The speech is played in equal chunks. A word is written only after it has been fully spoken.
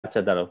আচ্ছা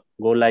দাঁড়াও,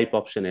 গো live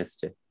option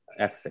এসছে,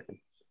 এক সেকেন্ড,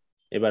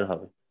 এবার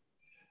হবে।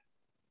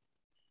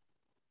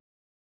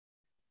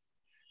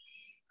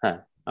 হ্যাঁ,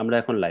 আমরা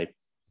এখন লাইভ।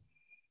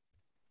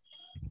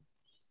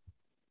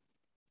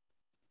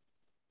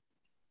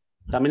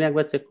 তামিনী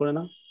একবার চেক করে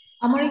নাও।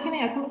 আমার এখানে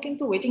এখনো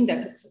কিন্তু ওয়েটিং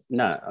দেখাচ্ছে।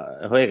 না,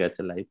 হয়ে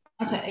গেছে লাইভ।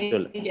 আচ্ছা,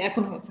 এই যে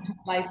এখন হয়েছে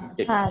লাইভ।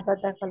 হ্যাঁ, এটা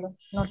দেখালো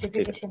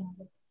নোটিফিকেশন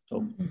হবে।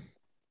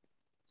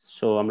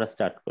 সো আমরা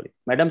স্টার্ট করি।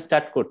 ম্যাডাম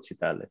স্টার্ট করছি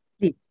তাহলে।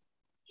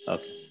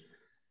 ওকে।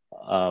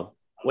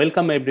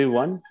 Welcome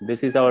everyone.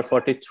 This is our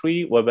 43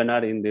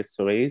 webinar in this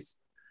series.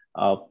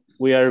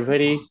 We are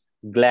very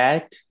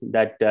glad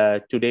that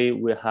today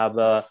we have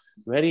a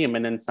very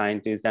eminent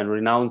scientist and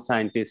renowned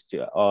scientist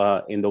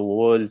in the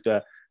world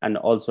and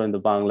also in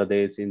the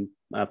Bangladesh, in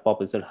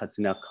Professor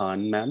Haseena Khan,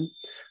 ma'am.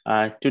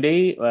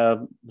 Today,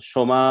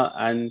 Shoma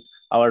and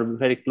our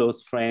very close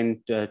friend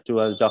to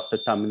us, Dr.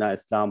 Tamina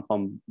Islam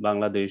from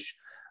Bangladesh,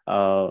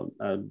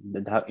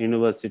 the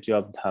University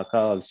of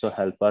Dhaka, also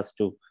help us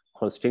to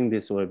hosting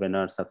this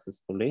webinar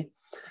successfully.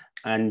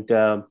 And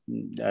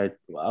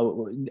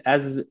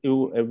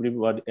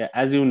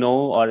as you know,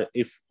 or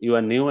if you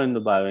are new in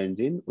the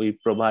Bioingene, we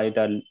provide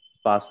a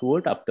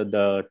password after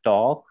the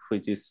talk,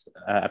 which is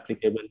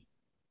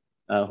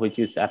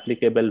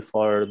applicable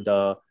for the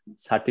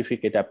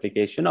certificate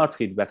application or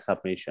feedback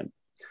submission.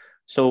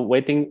 So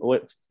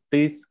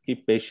please keep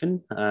patient.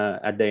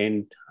 At the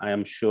end, I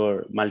am sure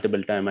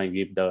multiple time I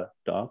give the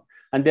talk.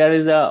 And there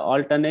is a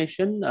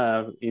alternation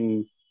in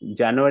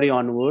January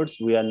onwards.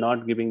 We are not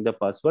giving the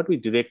password. We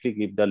directly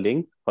give the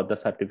link for the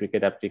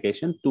certificate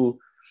application to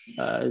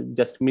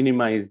just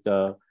minimize the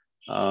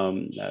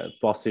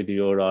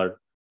procedure, or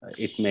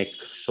it make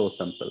so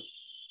simple.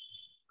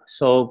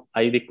 So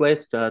I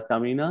request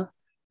Tamina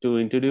to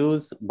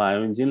introduce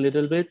Bioingene a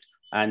little bit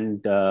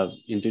and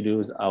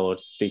introduce our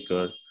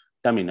speaker.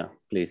 Tamina,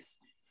 please.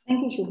 Thank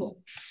you, Shubho.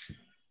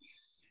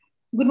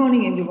 Good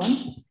morning, everyone.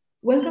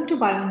 Welcome to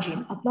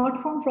Bioingene, a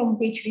platform from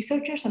which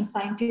researchers and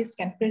scientists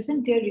can present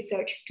their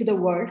research to the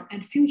world and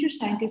future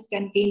scientists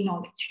can gain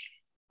knowledge,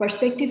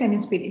 perspective, and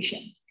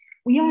inspiration.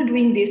 We are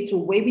doing this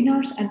through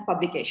webinars and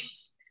publications.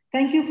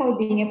 Thank you for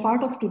being a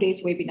part of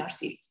today's webinar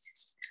series.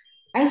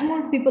 As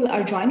more people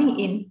are joining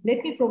in, let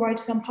me provide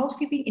some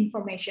housekeeping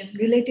information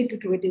related to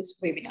today's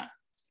webinar.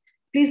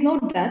 Please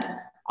note that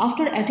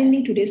after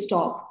attending today's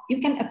talk, you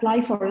can apply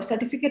for a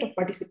certificate of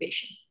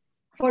participation.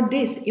 For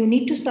this, you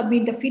need to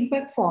submit the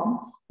feedback form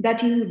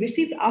that you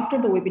received after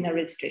the webinar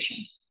registration.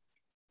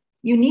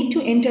 You need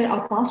to enter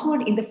a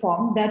password in the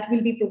form that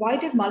will be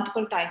provided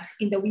multiple times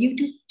in the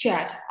YouTube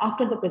chat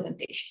after the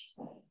presentation.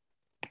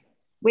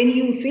 When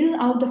you fill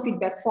out the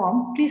feedback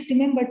form, please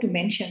remember to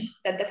mention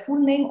that the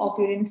full name of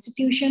your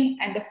institution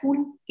and the full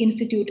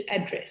institute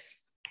address.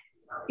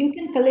 You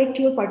can collect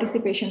your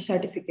participation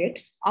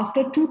certificates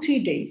after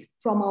 2-3 days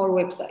from our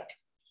website.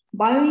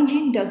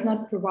 Bioingene does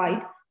not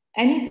provide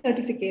any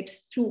certificates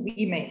through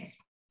email.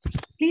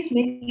 Please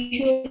make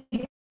sure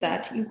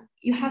that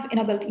you have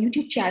enabled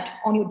YouTube chat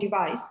on your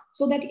device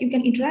so that you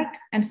can interact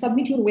and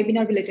submit your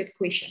webinar related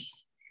questions.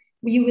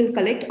 We will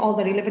collect all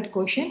the relevant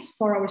questions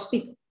for our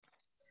speaker.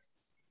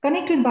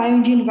 Connect with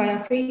Bioingene via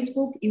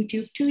Facebook,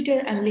 YouTube, Twitter,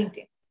 and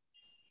LinkedIn.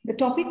 The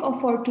topic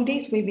of our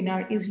today's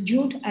webinar is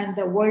Jute and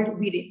the World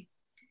Within,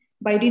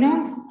 by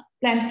renowned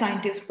plant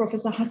scientist,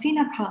 Professor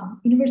Haseena Khan,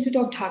 University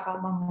of Dhaka,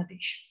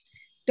 Bangladesh.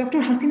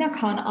 Dr. Haseena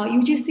Khan, a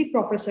UGC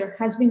professor,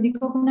 has been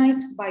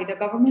recognized by the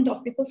Government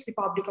of People's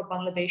Republic of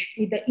Bangladesh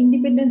with the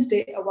Independence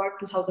Day Award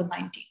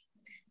 2019,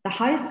 the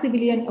highest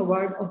civilian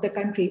award of the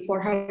country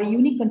for her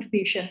unique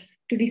contribution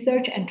to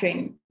research and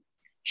training.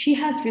 She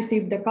has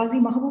received the Qazi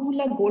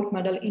Mahbubullah Gold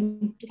Medal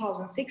in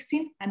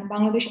 2016 and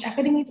Bangladesh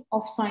Academy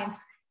of Science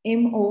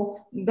M.O.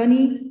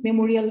 Ghani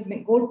Memorial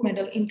Gold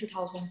Medal in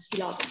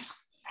 2011.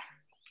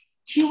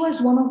 She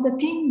was one of the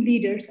team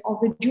leaders of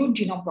the Jute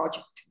Genome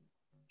Project.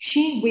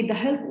 She, with the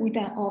help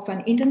of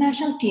an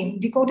international team,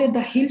 decoded the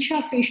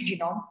Hilsha fish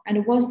genome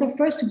and was the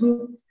first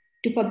group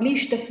to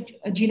publish the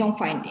genome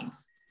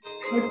findings.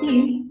 Her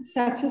team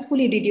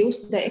successfully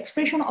reduced the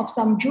expression of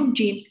some jute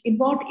genes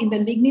involved in the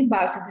lignin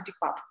biosynthetic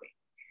pathway.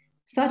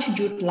 Such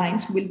jute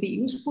lines will be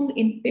useful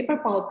in paper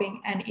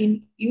pulping and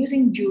in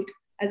using jute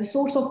as a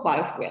source of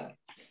biofuel.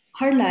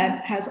 Her lab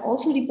has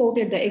also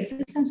reported the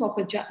existence of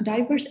a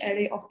diverse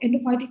array of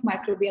endophytic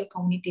microbial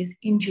communities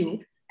in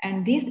jute,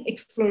 and these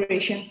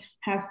explorations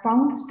have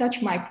found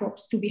such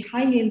microbes to be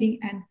high-yielding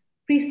and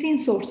pristine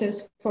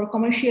sources for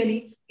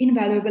commercially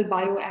invaluable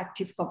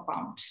bioactive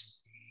compounds.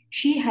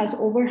 She has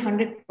over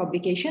 100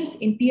 publications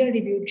in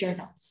peer-reviewed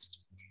journals.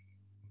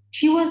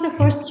 She was the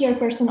first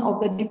chairperson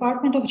of the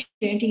Department of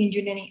Genetic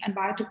Engineering and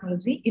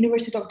Biotechnology,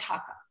 University of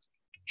Dhaka.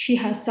 She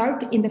has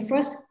served in the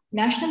first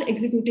National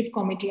Executive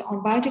Committee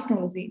on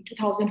Biotechnology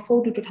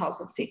 2004 to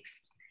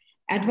 2006,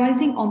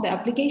 advising on the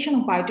application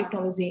of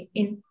biotechnology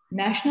in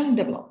national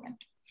development.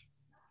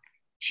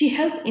 She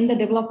helped in the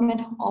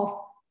development of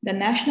the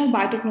National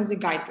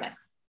Biotechnology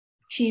Guidelines.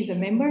 She is a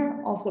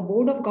member of the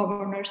Board of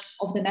Governors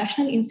of the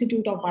National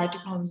Institute of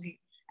Biotechnology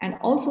and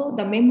also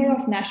the member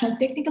of National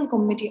Technical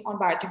Committee on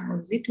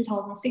Biotechnology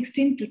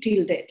 2016 to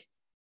till date.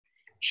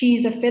 She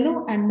is a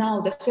fellow and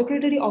now the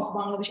secretary of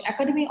Bangladesh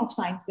Academy of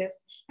Sciences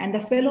and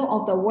the fellow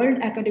of the World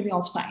Academy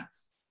of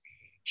Science.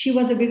 She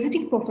was a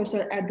visiting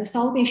professor at the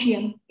South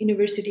Asian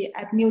University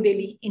at New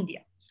Delhi, India.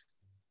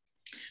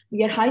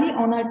 We are highly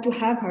honored to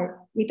have her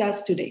with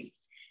us today.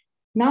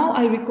 Now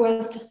I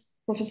request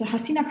Professor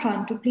Haseena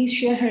Khan to please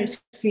share her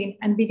screen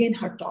and begin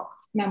her talk.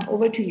 Ma'am,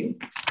 over to you.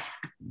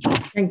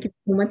 Thank you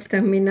so much,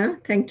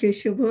 Tamina. Thank you,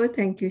 Shubho.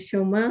 Thank you,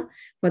 Shoma,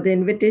 for the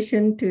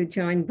invitation to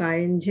join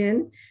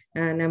Bioingene.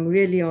 And I'm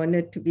really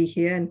honored to be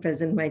here and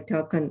present my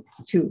talk on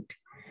jute.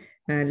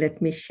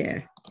 Let me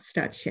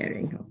start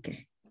sharing,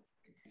 okay.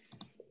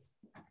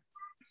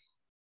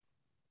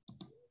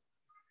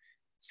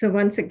 So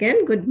once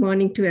again, good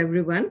morning to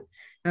everyone.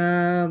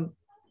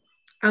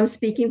 I'm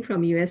speaking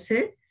from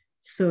USA,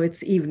 so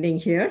it's evening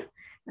here.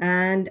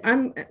 And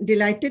I'm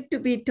delighted to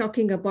be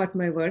talking about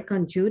my work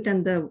on jute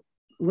and the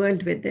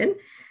world within.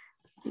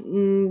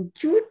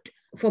 Jute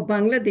for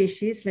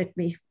Bangladeshis, let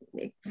me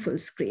make full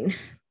screen.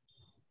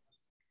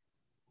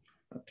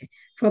 Okay.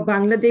 For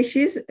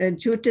Bangladeshis,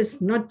 jute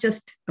is not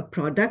just a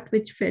product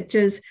which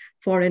fetches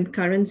foreign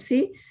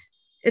currency.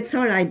 It's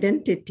our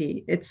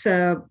identity. It's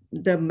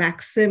the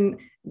maxim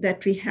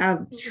that we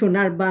have,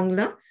 Sonar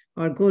Bangla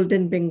or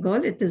Golden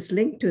Bengal. It is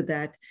linked to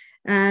that.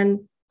 And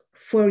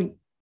for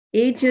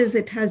ages,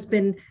 it has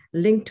been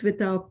linked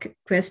with our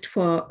quest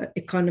for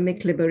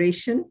economic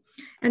liberation.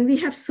 And we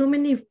have so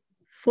many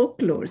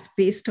folklores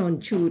based on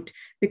jute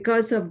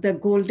because of the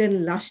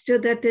golden luster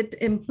that it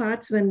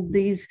imparts when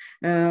these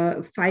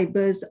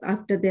fibers,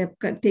 after they're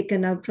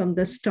taken out from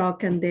the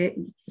stalk and they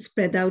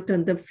spread out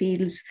on the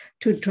fields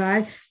to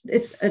dry,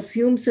 it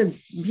assumes a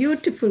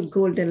beautiful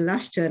golden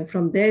luster. And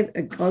from there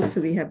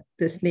also we have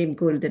this name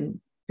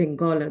Golden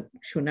Bengal or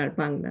Sonar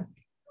Bangla.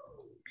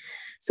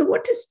 So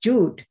what is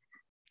jute?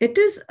 It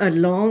is a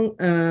long,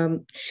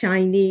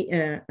 shiny,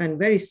 and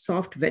very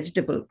soft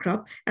vegetable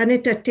crop, and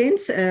it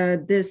attains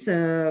this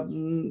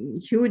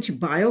huge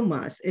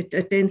biomass. It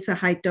attains a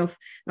height of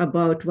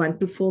about 1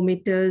 to 4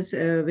 meters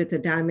with a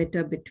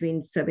diameter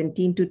between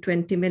 17 to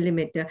 20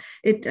 millimeter.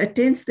 It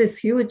attains this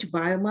huge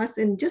biomass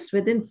in just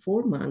within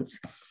 4 months,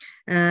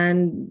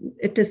 and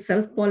it is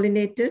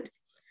self-pollinated.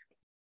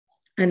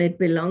 And it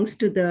belongs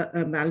to the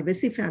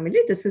Malvaceae family.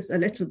 This is a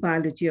little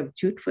biology of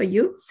jute for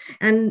you.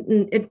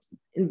 And it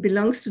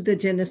belongs to the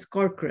genus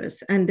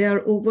Corcorus. And there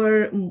are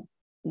over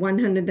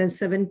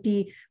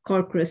 170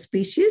 Corcorus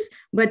species,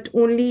 but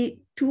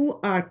only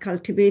 2 are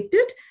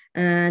cultivated.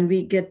 And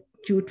we get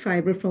jute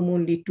fiber from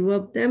only 2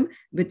 of them,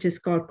 which is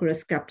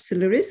Corcorus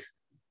capsularis,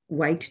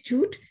 white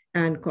jute,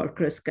 and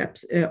Corcorus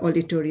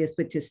olitorius,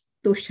 which is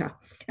tosha.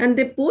 And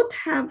they both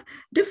have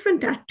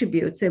different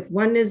attributes. If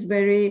one is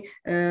very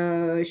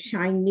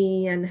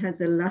shiny and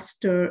has a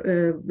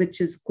luster, which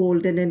is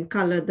golden in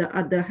color, the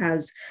other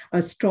has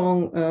a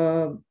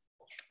strong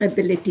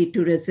ability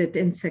to resist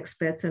insect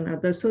pests and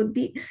others. So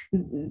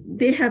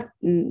they have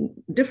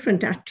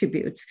different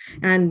attributes,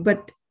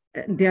 but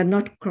they are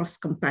not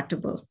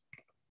cross-compatible.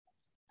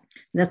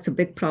 That's a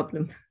big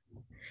problem.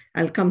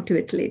 I'll come to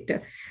it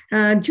later.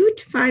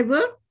 Jute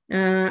fiber,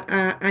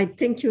 I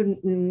think you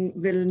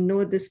will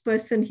know this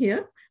person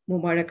here,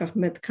 Mubarak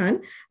Ahmed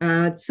Khan.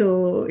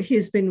 So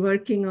he's been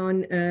working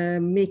on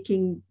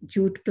making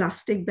jute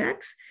plastic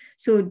bags.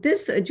 So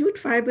this jute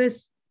fiber,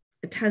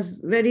 it has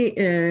very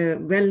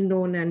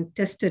well-known and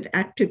tested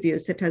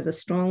attributes. It has a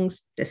strong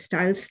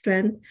tensile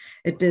strength.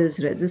 It is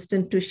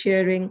resistant to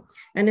shearing,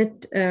 and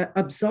it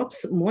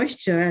absorbs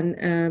moisture,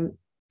 and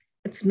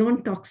it's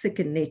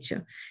non-toxic in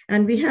nature.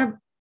 And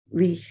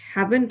we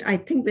haven't, I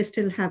think we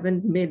still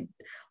haven't made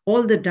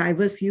all the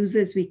diverse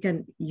uses we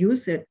can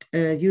use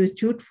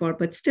jute for,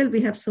 but still we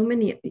have so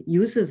many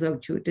uses of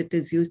jute. It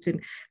is used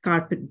in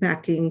carpet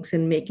backings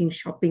and making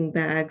shopping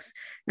bags.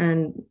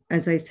 And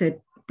as I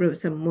said,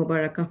 Professor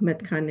Mubarak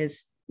Ahmed Khan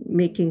is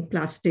making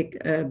plastic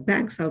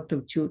bags out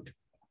of jute.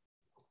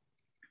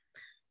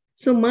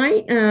 So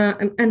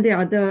and the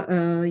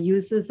other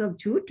uses of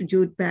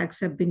jute bags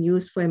have been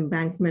used for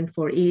embankment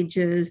for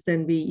ages.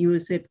 Then we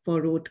use it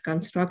for road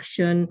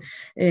construction,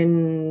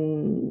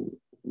 in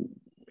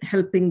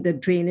helping the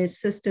drainage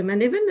system.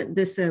 And even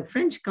this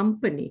French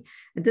company,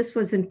 this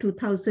was in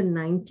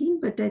 2019,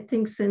 but I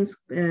think since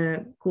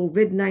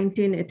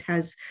COVID-19, it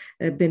has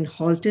been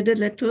halted a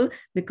little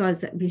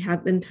because we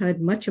haven't heard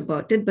much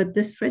about it. But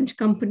this French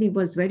company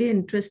was very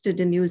interested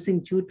in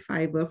using jute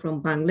fiber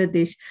from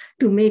Bangladesh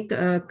to make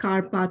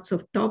car parts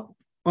of top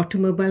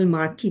automobile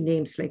marquee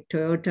names like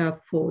Toyota,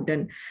 Ford,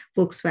 and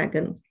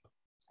Volkswagen.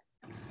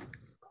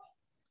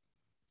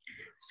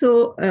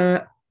 So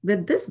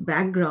with this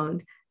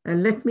background,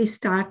 let me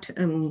start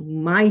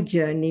my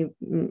journey,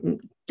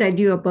 tell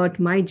you about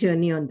my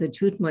journey on the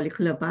jute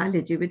molecular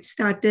biology, which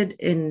started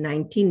in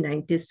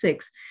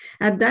 1996.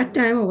 At that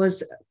time, I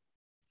was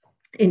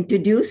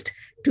introduced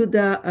to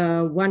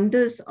the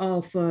wonders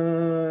of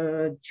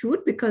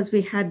jute, because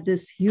we had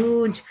this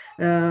huge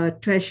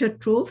treasure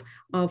trove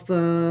of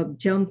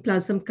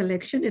germplasm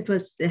collection.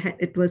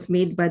 It was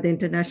made by the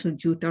International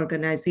Jute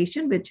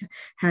Organization, which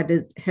had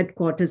its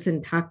headquarters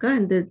in Dhaka,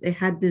 and they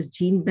had this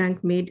gene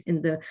bank made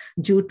in the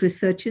Jute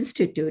Research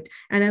Institute.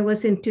 And I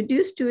was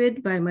introduced to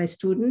it by my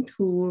student,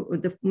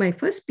 my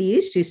first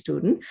PhD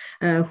student,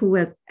 who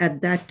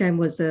at that time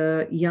was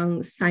a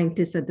young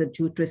scientist at the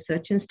Jute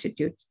Research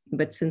Institute,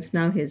 but since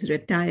now he's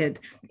retired.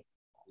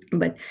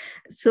 But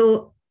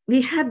so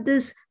we had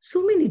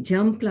so many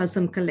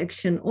germplasm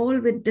collection, all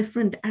with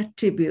different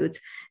attributes.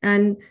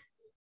 And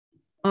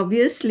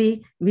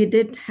obviously, we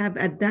did have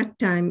at that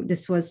time,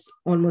 this was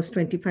almost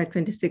 25,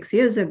 26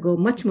 years ago,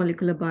 much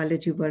molecular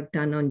biology work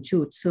done on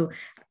jute. So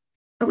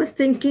I was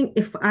thinking,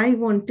 if I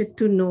wanted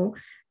to know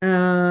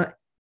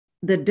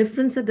the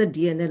difference at the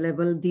DNA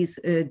level these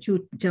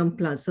jute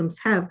germplasms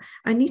have,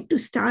 I need to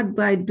start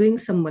by doing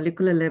some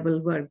molecular level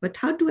work. But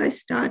how do I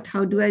start?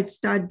 How do I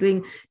start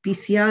doing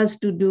PCRs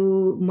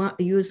to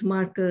use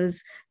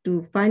markers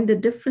to find the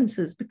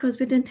differences? Because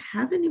we didn't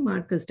have any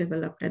markers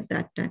developed at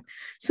that time.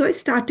 So I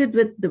started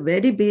with the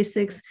very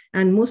basics,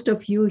 and most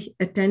of you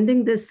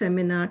attending this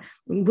seminar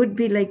would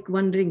be like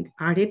wondering,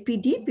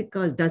 RAPD,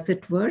 because does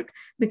it work?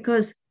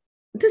 Because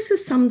this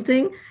is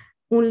something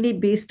only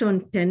based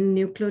on 10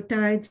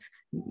 nucleotides,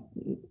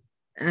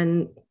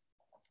 and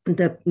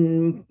the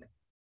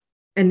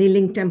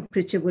annealing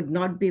temperature would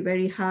not be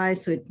very high,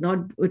 so it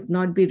would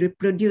not be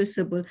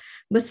reproducible.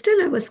 But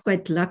still, I was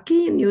quite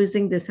lucky in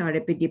using this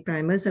RAPD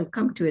primers. I'll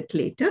come to it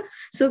later.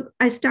 So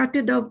I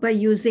started off by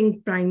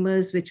using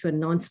primers which were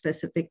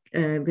non-specific,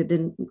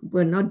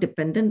 were not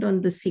dependent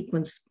on the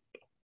sequence.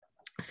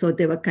 So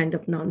they were kind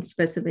of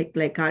non-specific,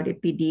 like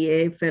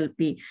RAPD,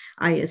 AFLP,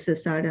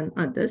 ISSR, and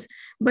others.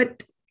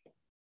 But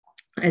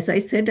as I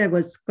said, I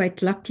was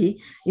quite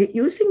lucky.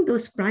 Using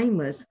those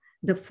primers,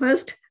 the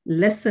first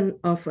lesson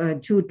of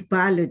jute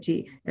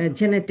biology,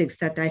 genetics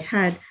that I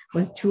had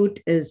was jute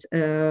is,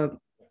 there's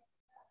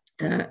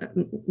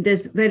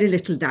very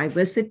little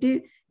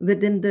diversity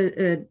within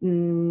the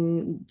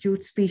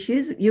jute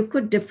species. You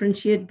could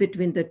differentiate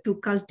between the two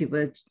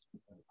cultivars,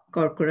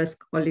 Corcorus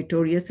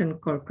olitorius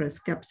and Corcorus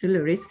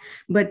capsularis,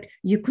 but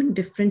you couldn't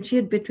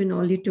differentiate between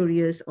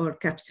olitorius or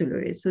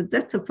capsularis. So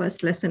that's the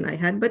first lesson I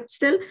had. But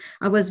still,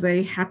 I was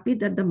very happy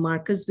that the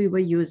markers we were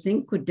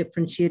using could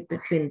differentiate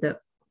between the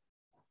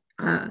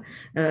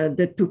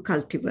two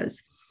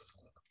cultivars.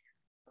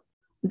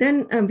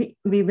 Then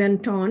we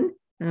went on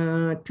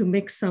to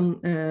make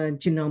some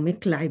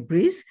genomic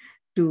libraries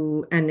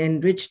and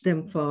enrich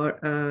them for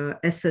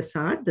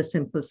SSR, the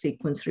simple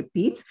sequence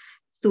repeats,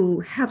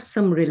 to have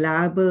some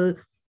reliable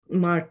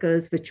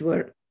markers which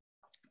were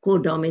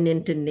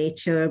codominant in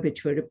nature,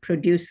 which were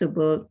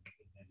reproducible.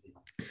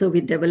 So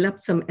we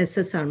developed some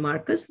SSR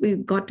markers. We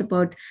got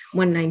about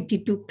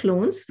 192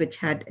 clones which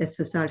had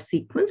SSR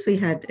sequence. We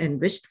had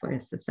enriched for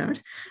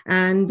SSRs.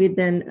 And we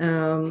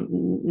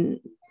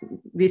then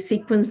we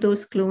sequenced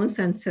those clones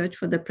and searched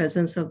for the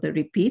presence of the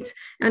repeats.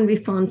 And we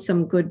found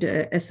some good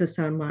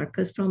SSR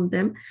markers from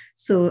them.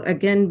 So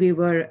again, we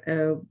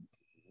were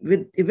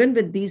even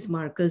with these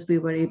markers, we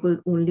were able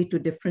only to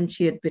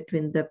differentiate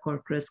between the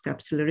Corcorus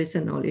capsularis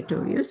and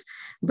olitorius.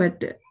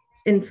 But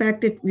in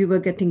fact, we were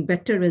getting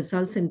better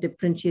results in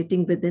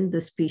differentiating within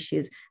the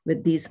species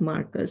with these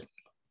markers.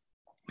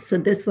 So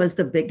this was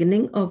the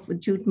beginning of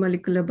jute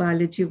molecular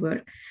biology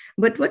work.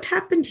 But what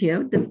happened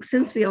here,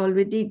 since we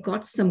already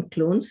got some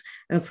clones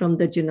from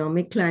the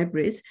genomic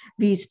libraries,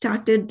 we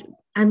started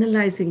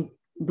analyzing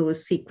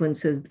those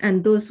sequences.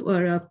 And those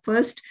were our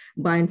first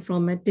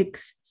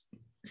bioinformatics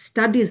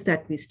studies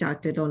that we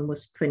started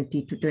almost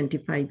 20 to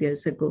 25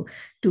 years ago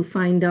to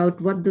find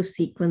out what the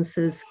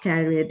sequences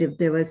carried, if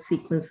there were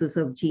sequences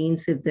of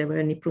genes, if there were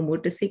any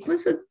promoter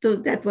sequences. So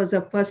that was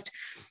our first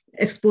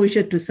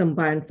exposure to some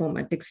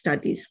bioinformatics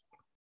studies.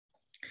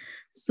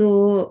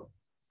 So,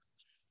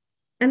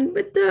 and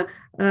with the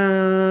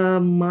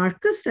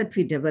markers that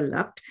we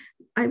developed,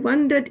 I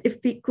wondered if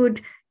we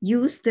could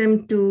use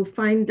them to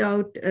find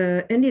out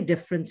any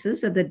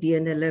differences at the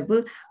DNA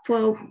level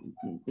for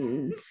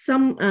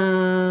some,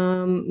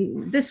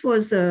 this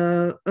was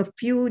a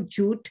few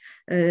jute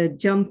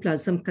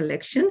germplasm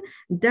collection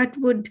that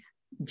would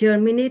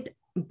germinate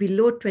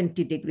below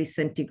 20 degrees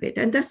centigrade.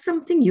 And that's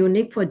something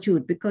unique for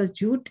jute, because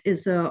jute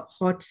is a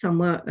hot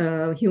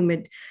summer,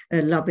 humid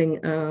loving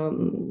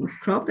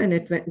crop, and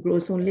it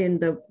grows only in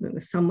the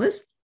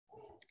summers.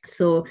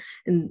 So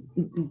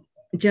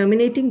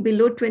germinating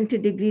below 20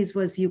 degrees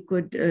was you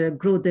could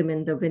grow them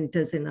in the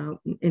winters in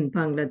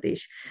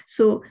Bangladesh.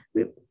 So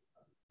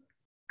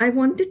I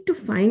wanted to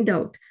find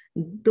out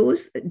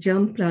those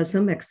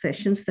germplasm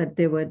accessions that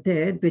they were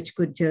there, which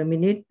could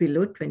germinate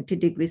below 20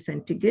 degrees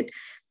centigrade.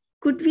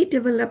 Could we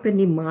develop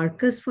any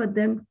markers for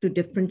them to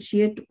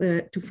differentiate,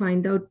 to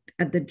find out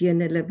at the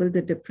DNA level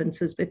the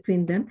differences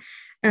between them?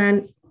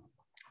 And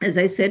as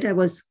I said, I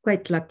was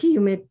quite lucky.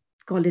 You may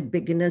call it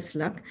beginner's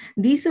luck.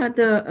 These are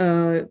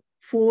the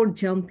 4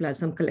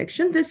 germplasm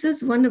collection. This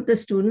is one of the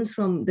students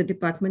from the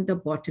Department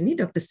of Botany,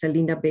 Dr.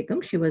 Salina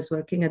Begum. She was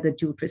working at the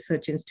Jute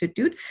Research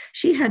Institute.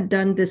 She had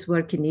done this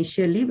work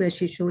initially where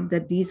she showed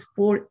that these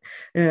 4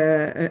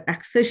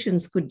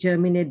 accessions could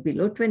germinate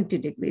below 20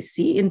 degrees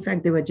C. In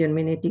fact, they were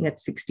germinating at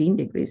 16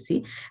 degrees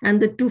C.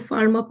 And the 2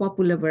 pharma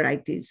popular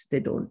varieties, they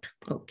don't.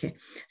 Okay.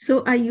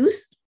 So I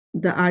used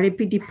the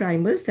RAPD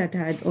primers that I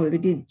had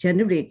already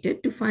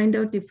generated to find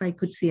out if I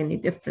could see any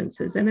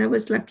differences. And I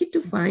was lucky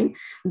to find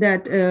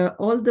that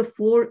all the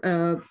 4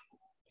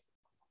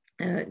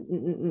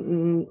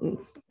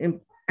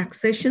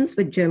 accessions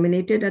were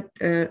germinated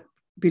at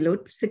below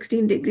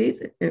 16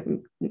 degrees,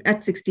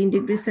 at 16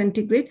 degrees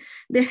centigrade.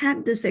 They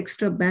had this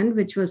extra band,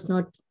 which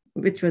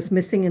was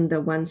missing in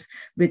the ones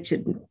which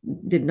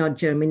did not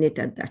germinate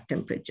at that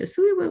temperature.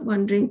 So we were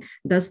wondering,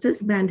 does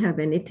this band have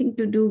anything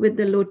to do with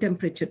the low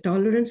temperature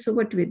tolerance? So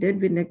what we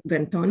did, we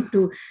went on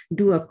to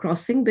do a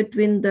crossing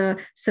between the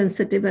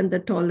sensitive and the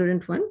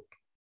tolerant one.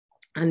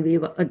 And we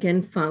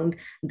again found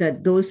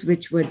that those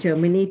which were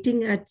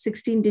germinating at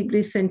 16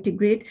 degrees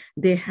centigrade,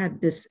 they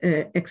had this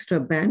extra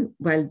band,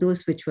 while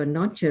those which were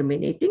not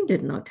germinating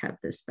did not have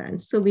this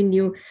band. So we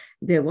knew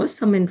there was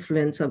some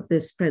influence of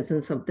this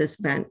presence of this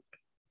band.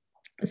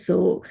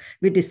 So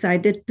we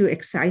decided to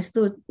excise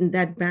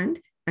that band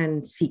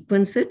and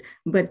sequence it.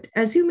 But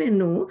as you may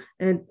know,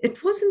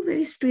 it wasn't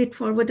very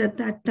straightforward at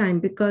that time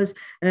because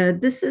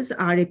this is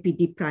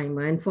RAPD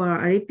primer. And for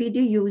RAPD,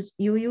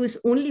 you use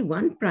only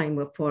one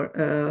primer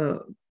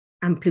for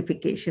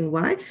amplification.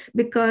 Why?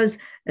 Because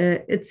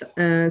it's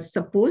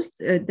supposed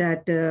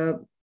that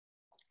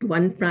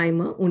one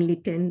primer, only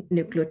 10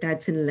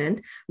 nucleotides in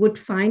length, would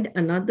find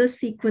another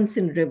sequence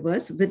in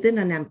reverse within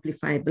an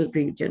amplifiable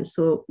region.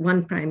 So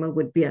one primer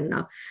would be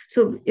enough.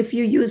 So if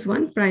you use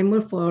one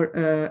primer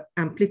for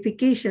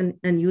amplification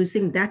and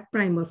using that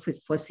primer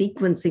for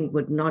sequencing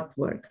would not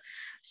work.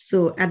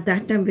 So at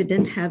that time, we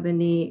didn't have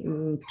any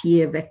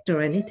TA vector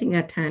or anything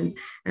at hand.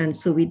 And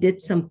so we did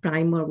some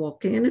primer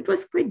walking, and it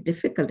was quite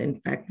difficult. In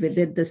fact, we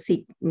did the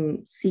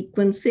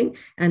sequencing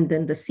and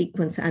then the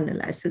sequence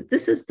analysis.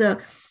 This is the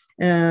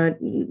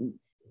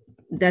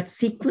that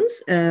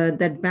sequence,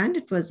 that band,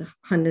 it was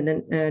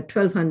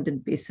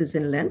 1200 bases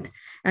in length.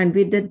 And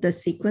we did the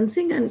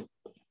sequencing,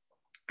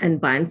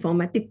 and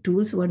bioinformatic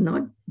tools were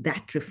not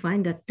that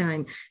refined at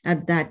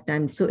that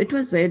time. So it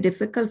was very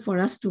difficult for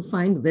us to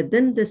find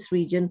within this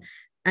region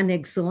an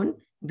exon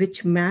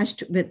which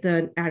matched with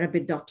an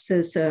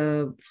Arabidopsis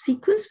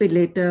sequence. We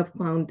later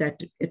found that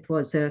it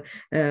was a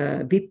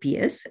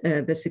VPS,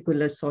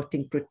 vesicular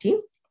sorting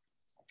protein.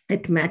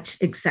 It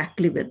matched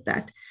exactly with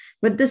that.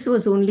 But this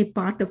was only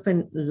part of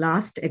a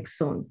last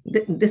exon.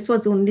 This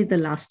was only the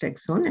last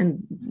exon,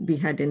 and we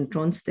had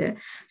introns there.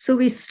 So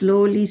we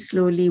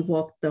slowly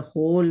walked the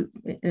whole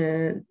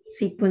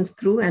sequence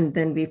through, and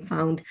then we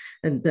found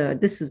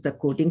this is the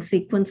coding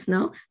sequence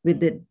now. We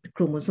did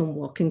chromosome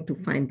walking to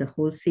find the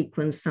whole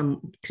sequence,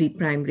 some 3'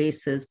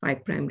 races,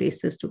 5'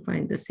 races to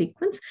find the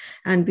sequence.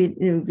 And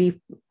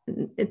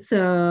it's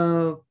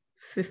a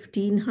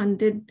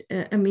 1500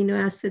 amino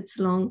acids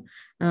long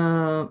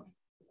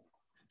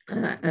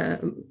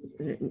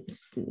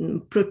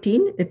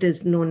protein. It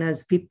is known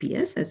as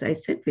VPS, as I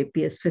said,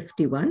 VPS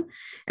 51.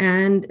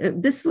 And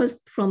this was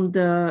from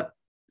the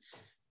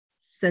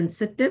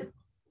sensitive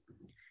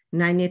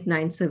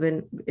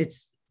 9897.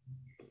 It's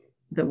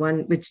the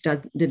one which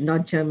did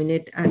not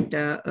germinate at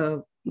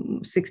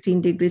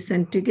 16 degrees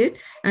centigrade.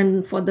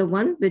 And for the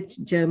one which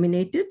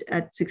germinated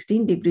at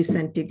 16 degrees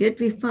centigrade,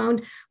 we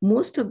found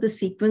most of the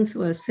sequence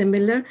were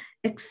similar,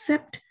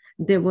 except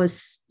there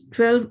was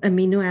 12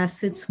 amino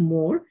acids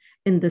more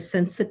in the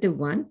sensitive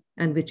one,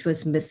 and which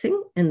was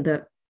missing in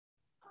the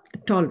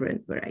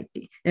tolerant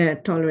variety,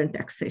 tolerant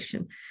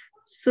accession.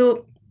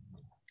 So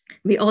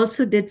we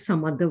also did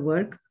some other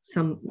work,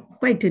 some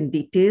quite in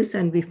details,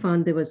 and we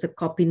found there was a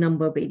copy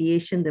number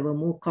variation. There were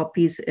more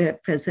copies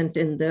present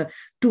in the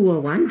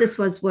 201. This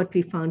was what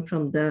we found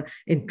from the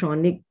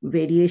intronic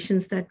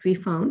variations that we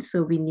found.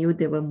 So we knew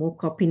there were more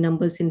copy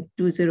numbers in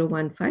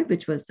 2015,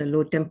 which was the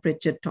low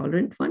temperature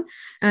tolerant one.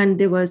 And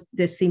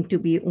there seemed to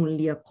be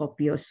only a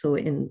copy or so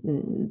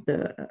in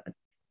the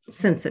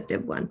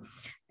sensitive one.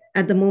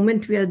 At the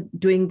moment, we are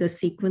doing the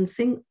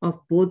sequencing of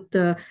both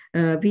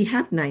we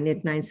have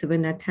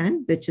 9897 at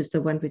hand, which is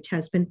the one which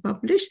has been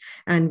published.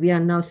 And we are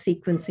now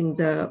sequencing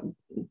the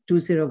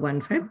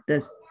 2015,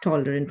 the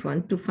tolerant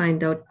one, to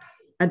find out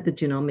at the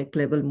genomic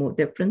level more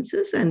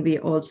differences. And we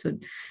also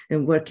are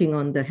working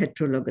on the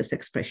heterologous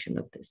expression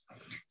of this.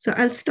 So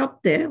I'll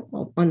stop there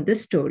on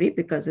this story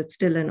because it's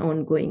still an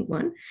ongoing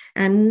one.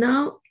 And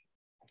now,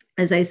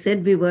 as I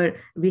said,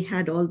 we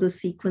had all those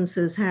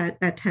sequences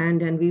at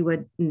hand, and we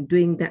were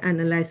doing the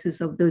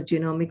analysis of those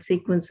genomic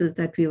sequences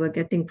that we were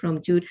getting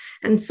from Jute.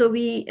 And so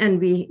we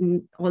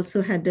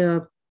also had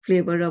a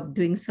flavor of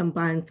doing some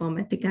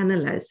bioinformatic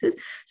analysis.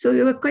 So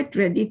we were quite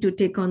ready to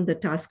take on the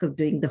task of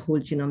doing the whole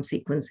genome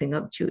sequencing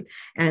of jute.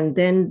 And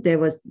then there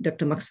was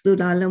Dr. Maqsood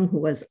Alam, who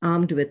was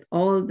armed with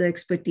all the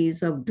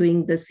expertise of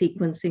doing the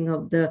sequencing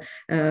of the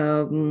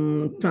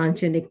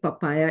transgenic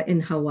papaya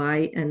in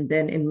Hawaii. And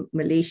then in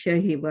Malaysia,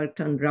 he worked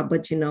on rubber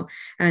genome.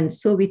 And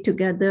so we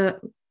together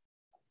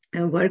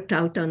worked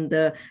out on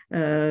the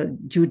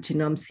jute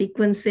genome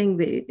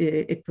sequencing.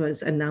 It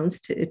was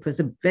announced, it was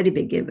a very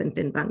big event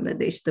in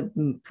Bangladesh,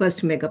 the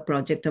first mega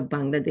project of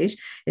Bangladesh.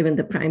 Even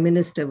the Prime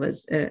Minister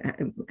was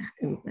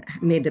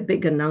made a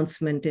big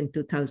announcement in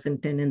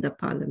 2010 in the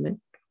parliament.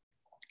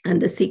 And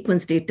the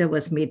sequence data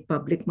was made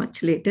public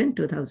much later in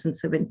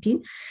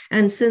 2017.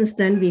 And since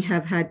then, we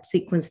have had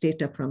sequence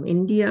data from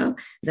India,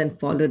 then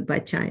followed by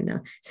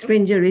China.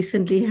 Springer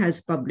recently has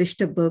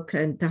published a book,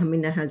 and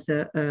Tahmina has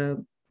a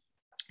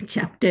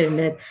chapter in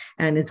it,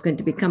 and it's going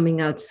to be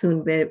coming out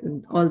soon, where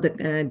all the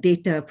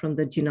data from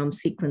the genome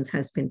sequence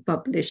has been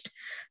published.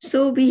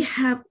 So we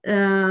have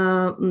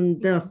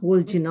the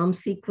whole genome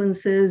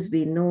sequences.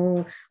 We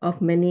know of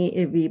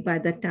many, by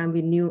that time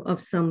we knew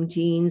of some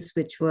genes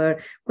which were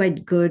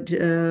quite good,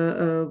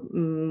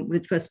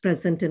 which was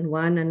present in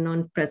one and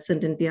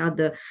non-present in the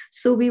other.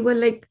 So we were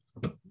like,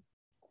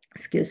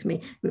 excuse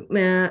me.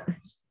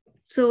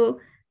 So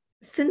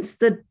since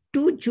the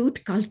two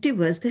jute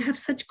cultivars, they have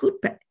such good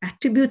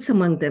attributes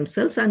among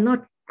themselves, are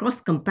not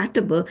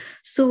cross-compatible.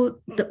 So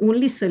the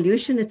only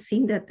solution, it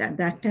seemed at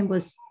that time,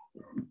 was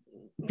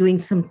doing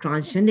some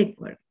transgenic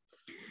work.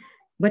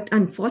 But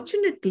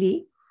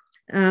unfortunately,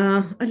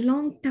 a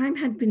long time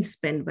had been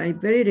spent by a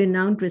very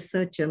renowned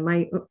researcher,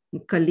 my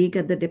colleague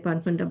at the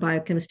Department of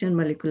Biochemistry and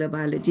Molecular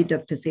Biology,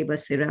 Dr. Zeba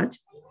Siraj.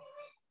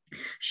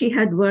 She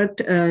had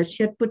worked,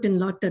 she had put in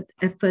a lot of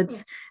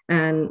efforts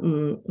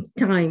and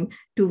time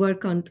to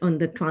work on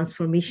the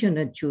transformation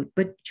of jute,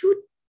 but jute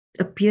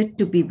appeared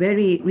to be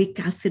very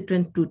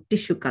recalcitrant to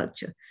tissue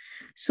culture.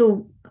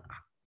 So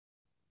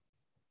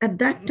at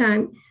that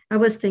time, I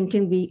was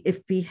thinking,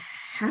 if we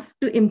have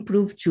to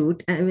improve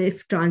jute, and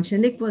if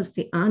transgenic was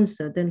the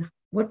answer, then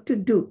what to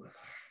do?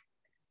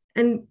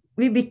 And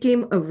we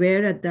became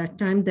aware at that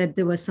time that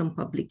there were some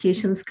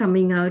publications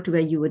coming out where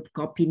you would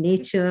copy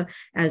nature,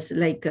 as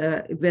like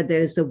where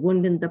there is a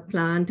wound in the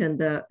plant and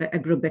the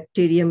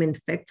agrobacterium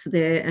infects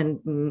there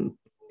and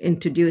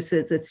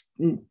introduces its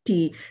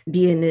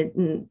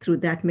DNA through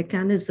that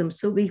mechanism.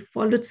 So we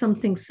followed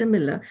something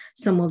similar.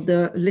 Some of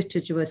the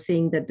literature was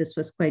saying that this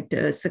was quite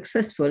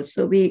successful.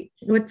 So we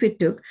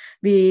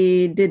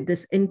did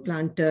this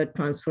in-plant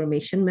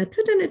transformation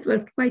method, and it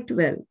worked quite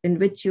well, in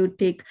which you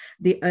take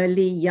the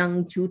early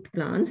young jute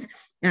plants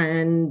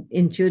and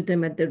injure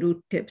them at the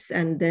root tips,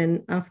 and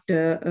then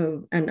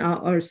after an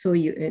hour or so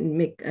you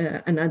make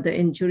another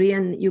injury,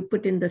 and you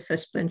put in the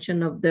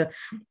suspension of the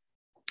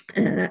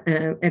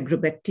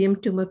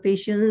agrobacterium tumor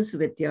patients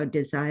with your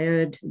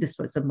desired, this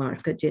was a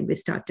marker gene. We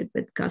started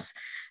with Gus,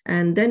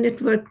 and then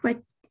it worked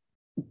quite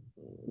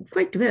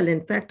well.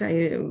 In fact,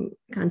 I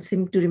can't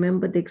seem to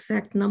remember the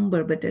exact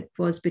number, but it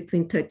was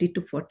between 30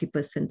 to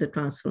 40% the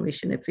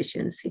transformation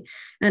efficiency,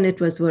 and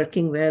it was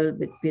working well.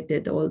 We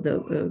did all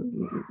the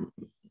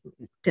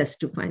tests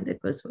to find that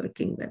it was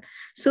working well.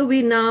 So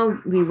we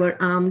were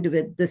armed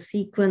with the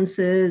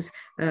sequences,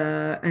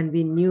 and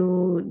we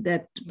knew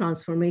that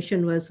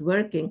transformation was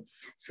working.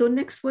 So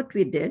next, what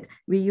we did,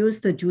 we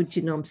used the jute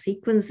genome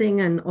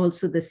sequencing and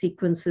also the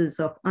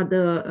sequences of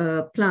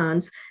other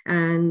plants,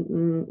 and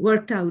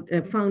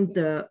found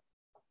the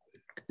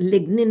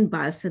lignin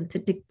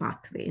biosynthetic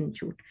pathway in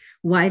jute.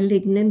 Why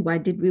lignin?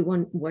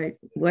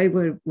 Why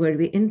were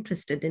we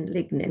interested in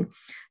lignin?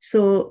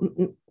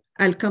 So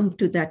I'll come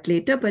to that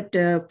later, but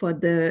for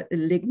the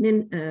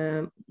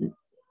lignin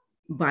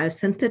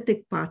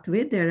biosynthetic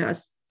pathway, there are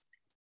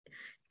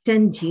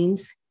 10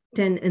 genes,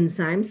 10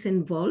 enzymes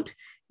involved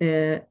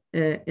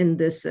in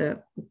this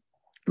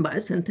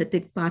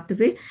biosynthetic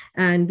pathway,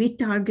 and we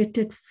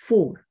targeted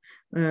four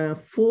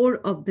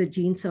of the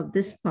genes of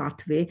this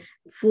pathway,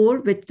 four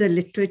which the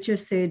literature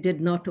say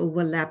did not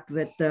overlap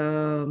with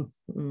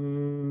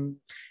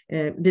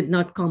did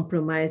not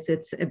compromise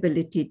its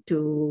ability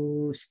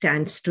to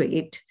stand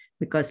straight,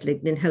 because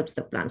lignin helps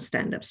the plant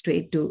stand up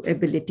straight, to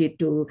ability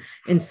to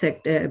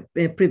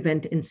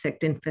prevent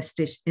insect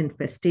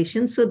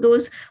infestation. So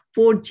those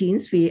four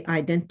genes we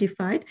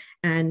identified,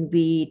 and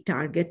we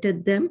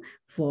targeted them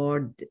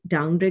for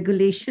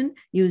downregulation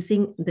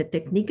using the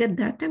technique at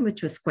that time,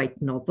 which was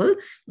quite novel,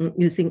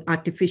 using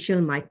artificial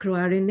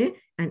microRNA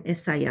and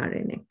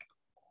siRNA.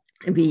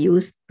 We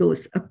used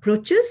those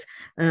approaches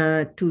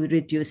to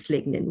reduce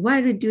lignin. Why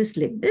reduce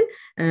lignin?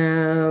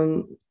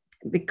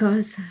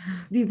 Because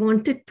we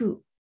wanted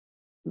to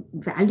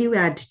value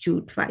add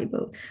jute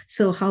fiber.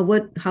 So how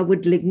would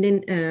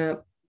lignin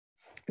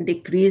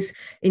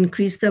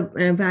increase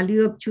the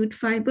value of jute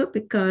fiber?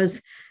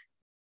 Because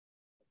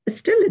it's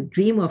still a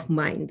dream of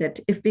mine that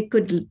if we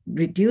could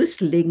reduce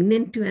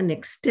lignin to an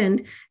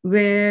extent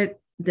where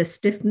the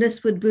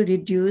stiffness would be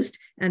reduced,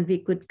 and we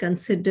could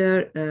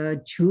consider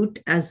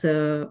jute as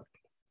a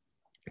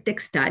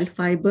textile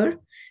fiber,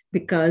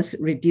 because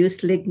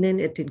reduced lignin,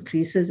 it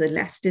increases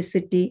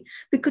elasticity.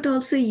 We could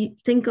also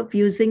think of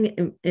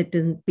using it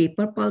in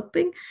paper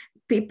pulping.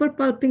 Paper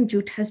pulping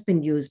jute has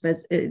been used, but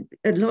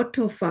a lot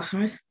of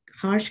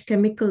harsh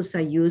chemicals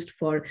are used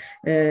for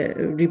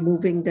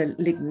removing the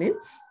lignin.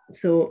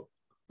 So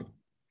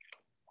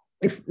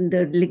if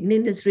the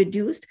lignin is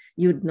reduced,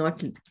 you'd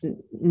not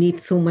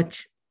need so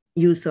much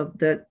use of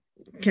the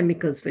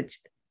chemicals which,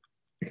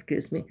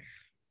 excuse me,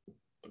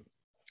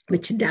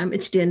 which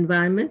damage the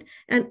environment.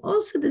 And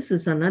also, this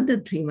is another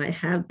dream I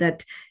have,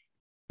 that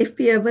if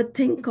we ever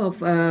think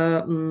of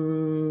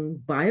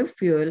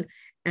biofuel,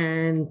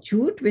 and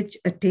jute, which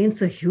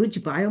attains a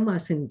huge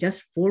biomass in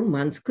just 4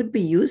 months, could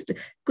be used,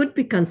 could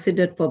be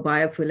considered for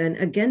biofuel. And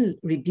again,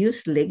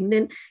 reduced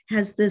lignin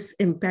has this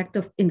impact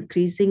of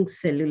increasing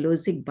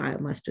cellulosic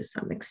biomass to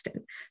some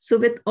extent. So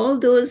with all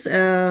those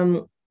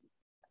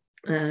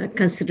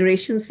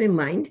considerations in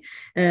mind,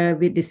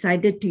 we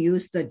decided to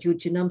use the jute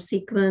genome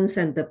sequence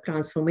and the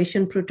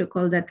transformation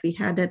protocol that we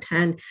had at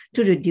hand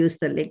to reduce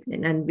the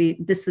lignin. And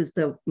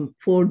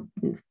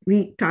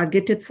we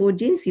targeted 4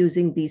 genes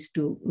using these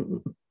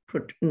 2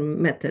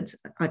 methods,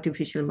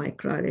 artificial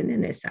microRNA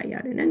and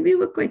siRNA, and we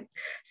were quite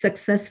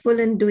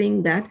successful in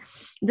doing that.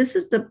 This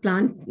is the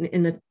plant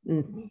in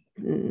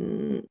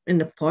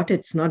a pot.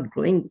 It's not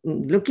growing,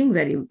 looking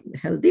very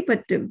healthy,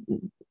 but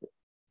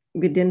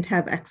we didn't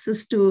have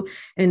access to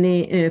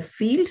any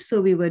field,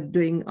 so we were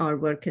doing our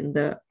work in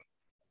the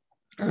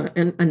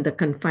under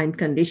confined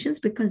conditions,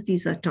 because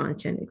these are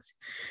transgenics.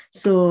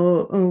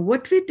 So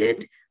what we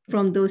did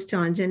from those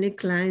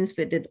transgenic lines,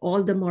 we did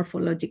all the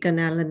morphological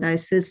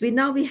analysis. We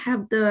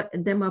have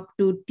them up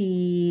to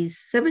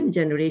T7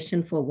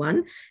 generation for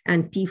one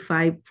and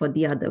T5 for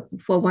the other.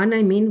 For one,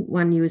 I mean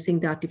one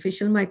using the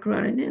artificial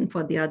microRNA, and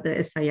for the other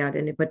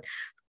siRNA. But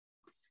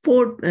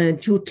 4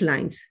 jute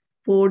lines,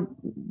 4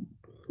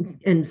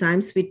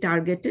 enzymes we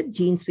targeted,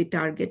 genes we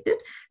targeted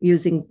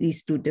using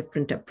these 2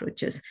 different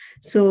approaches.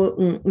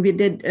 So we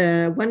did,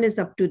 one is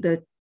up to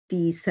the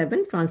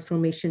T7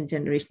 transformation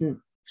generation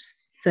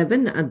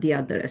 7 and the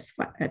other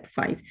at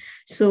 5.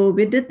 So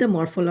we did the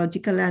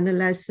morphological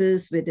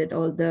analysis, we did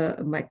all the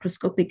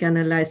microscopic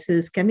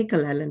analysis,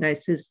 chemical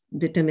analysis,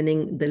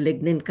 determining the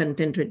lignin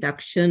content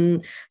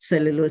reduction,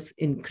 cellulose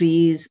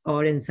increase,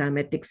 or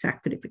enzymatic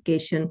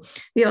saccharification.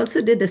 We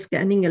also did a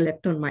scanning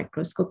electron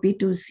microscopy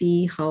to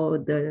see how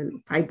the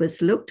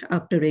fibers looked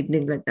after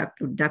lignin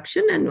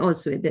reduction, and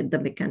also we did the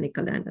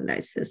mechanical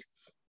analysis.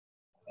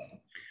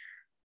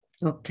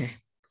 Okay,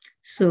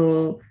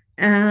 so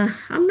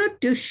I'm not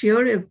too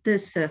sure if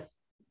this,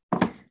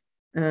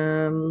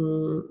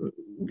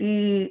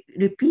 we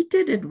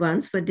repeated it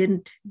once, but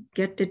didn't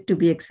get it to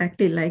be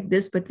exactly like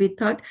this. But we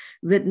thought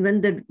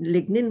when the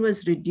lignin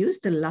was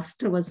reduced, the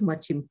luster was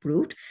much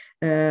improved.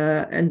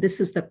 And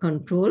this is the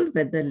control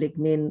where the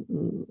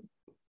lignin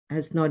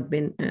has not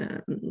been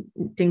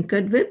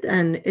tinkered with,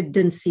 and it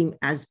didn't seem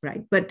as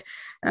bright. But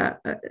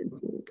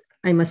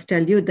I must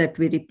tell you that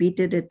we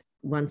repeated it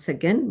once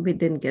again. We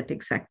didn't get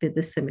exactly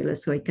the similar,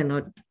 so I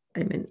cannot,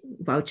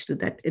 vouch to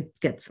that it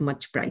gets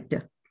much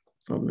brighter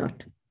or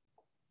not.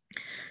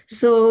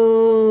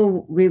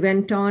 So we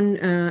went on,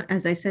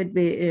 as I said,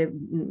 we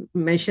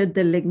measured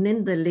the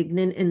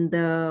lignin in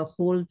the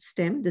whole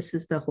stem. This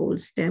is the whole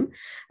stem,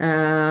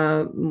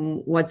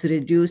 was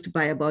reduced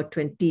by about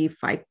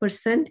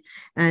 25%,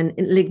 and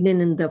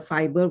lignin in the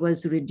fiber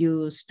was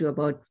reduced to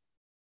about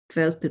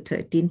 12 to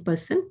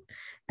 13%.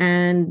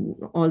 And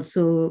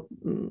also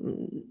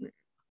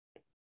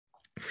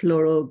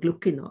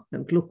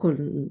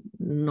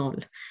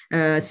fluorogluconol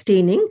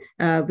staining,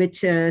 which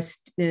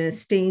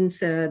stains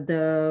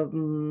the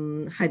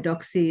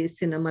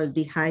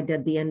hydroxycinnamaldehyde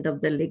at the end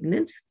of the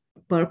lignins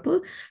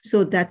purple.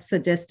 So that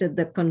suggested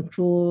the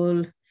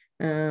control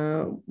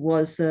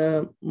was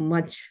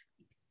much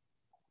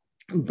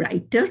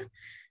brighter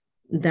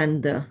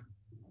than the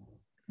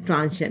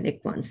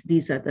transgenic ones.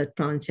 These are the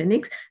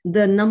transgenics.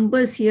 The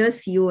numbers here,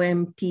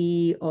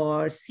 COMT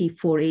or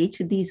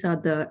C4H, these are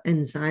the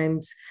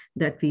enzymes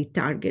that we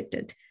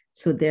targeted.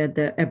 So they're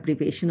the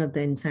abbreviation of the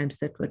enzymes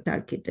that were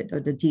targeted,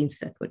 or the genes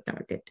that were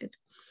targeted.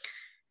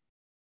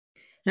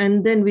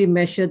 And then we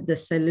measured the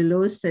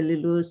cellulose.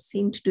 Cellulose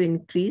seemed to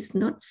increase,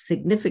 not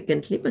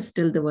significantly, but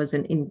still there was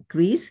an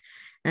increase.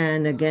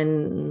 And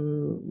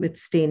again, with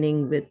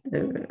staining with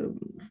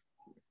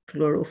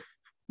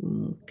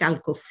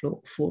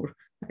chalcofluor,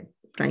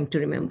 trying to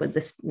remember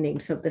the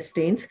names of the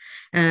stains.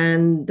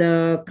 And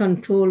the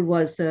control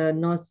was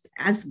not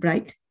as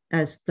bright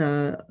as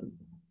the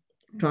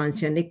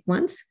transgenic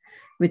ones,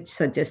 which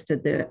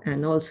suggested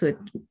and also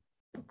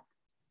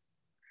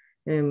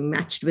it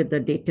matched with the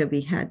data we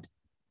had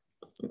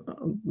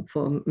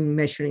for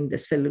measuring the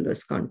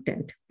cellulose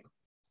content.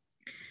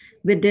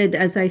 We did,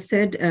 as I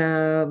said,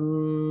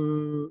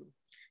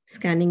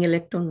 scanning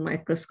electron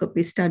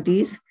microscopy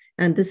studies.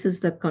 And this is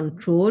the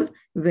control,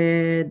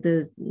 where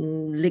the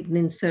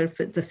lignin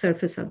surface, the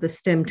surface of the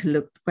stem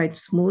looked quite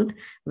smooth,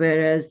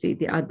 whereas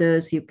the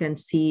others you can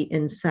see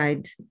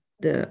inside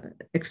the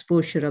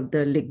exposure of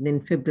the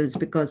lignin fibrils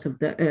because of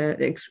the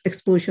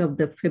exposure of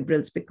the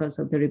fibrils because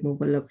of the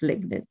removal of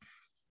lignin.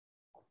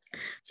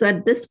 So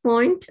at this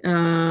point,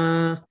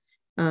 I'm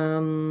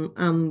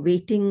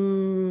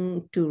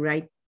waiting to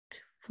write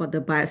for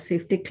the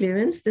biosafety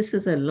clearance. This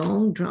is a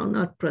long drawn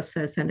out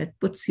process and it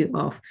puts you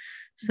off.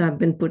 So I've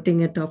been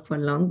putting it off for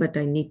long, but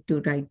I need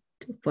to write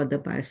for the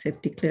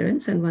biosafety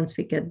clearance. And once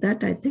we get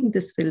that, I think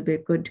this will be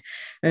good.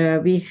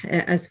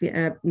 As we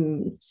have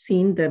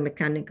seen, the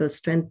mechanical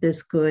strength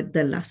is good.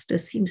 The luster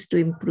seems to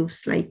improve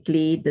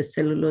slightly. The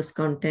cellulose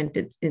content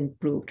is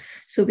improved.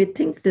 So we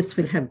think this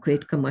will have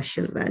great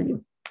commercial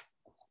value.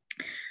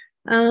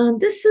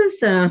 This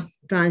is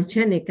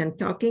transgenic, and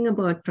talking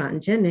about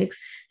transgenics,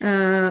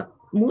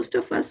 most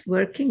of us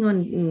working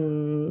on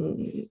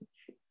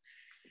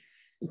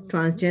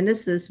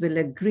transgenesis will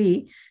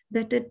agree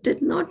that it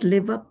did not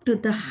live up to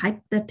the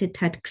hype that it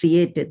had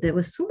created. There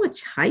was so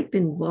much hype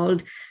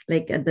involved,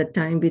 like at the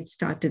time we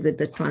started with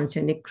the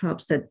transgenic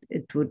crops, that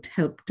it would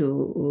help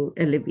to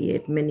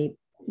alleviate many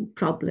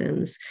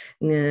problems,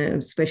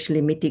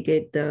 especially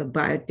mitigate the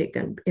biotic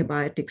and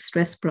abiotic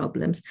stress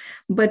problems.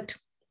 But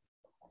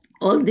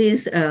all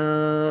these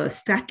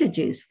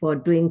strategies for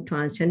doing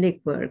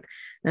transgenic work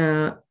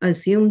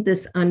assume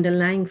this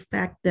underlying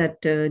fact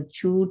that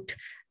jute,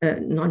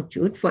 not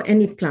jute, for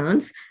any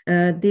plants,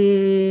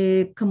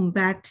 they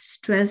combat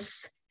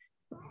stress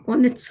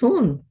on its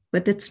own.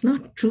 But it's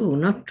not true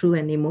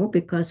anymore,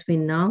 because we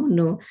now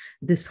know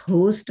this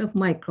host of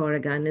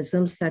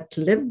microorganisms that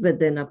live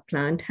within a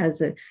plant has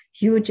a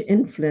huge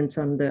influence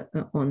on the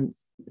on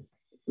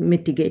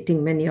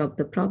mitigating many of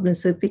the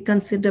problems. So if we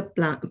consider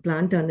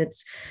plant on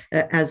its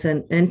as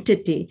an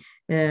entity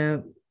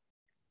and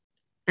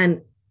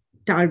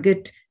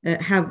target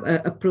have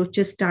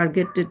approaches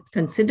targeted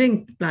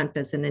considering plant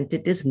as an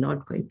entity is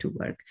not going to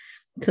work.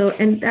 So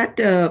in that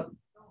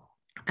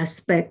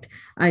aspect,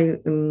 I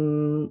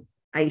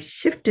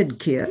shifted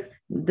gear.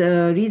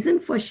 The reason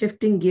for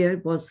shifting gear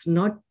was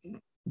not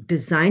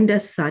designed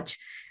as such.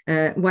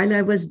 While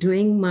I was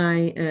doing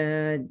my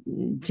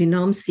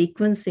genome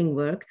sequencing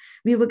work,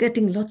 we were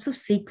getting lots of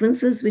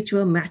sequences which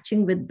were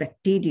matching with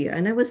bacteria.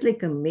 And I was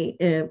like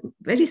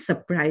very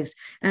surprised.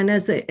 And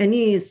as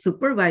any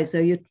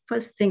supervisor, you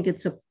first think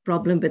it's a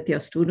problem with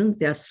your students.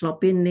 They are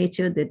sloppy in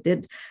nature. They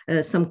did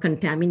some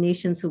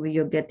contamination. So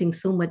you're getting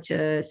so much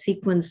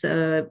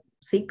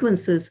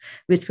sequences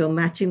which were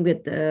matching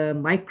with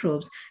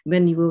microbes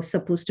when you were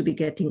supposed to be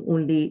getting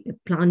only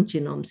plant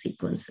genome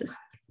sequences.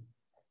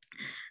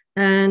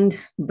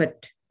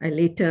 But I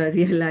later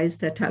realized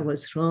that I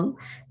was wrong.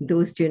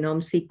 Those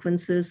genome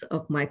sequences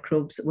of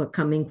microbes were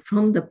coming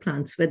from the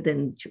plants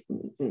within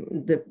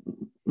the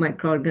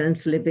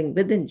microorganisms living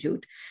within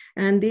jute.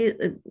 And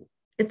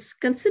it's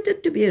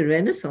considered to be a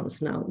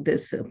renaissance now,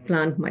 this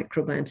plant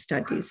microbiome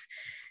studies.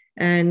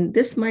 And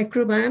this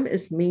microbiome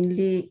is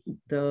mainly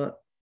the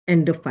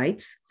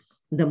endophytes,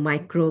 the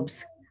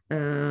microbes,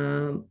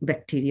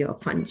 bacteria or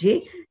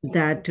fungi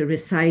that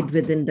reside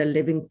within the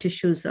living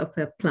tissues of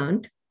a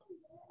plant.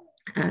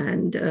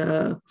 And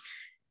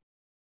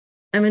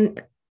I mean,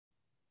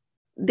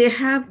 they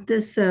have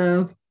this,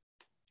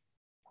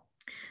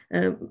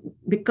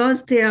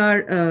 because they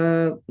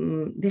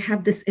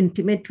have this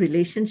intimate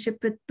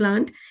relationship with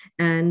plant,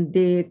 and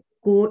they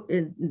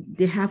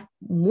have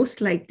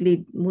most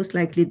likely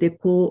they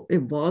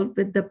co-evolve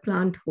with the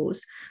plant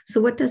host.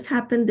 So what has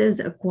happened is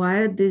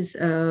acquired these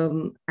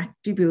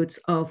attributes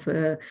of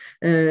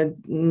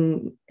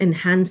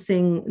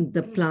enhancing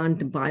the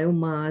plant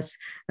biomass,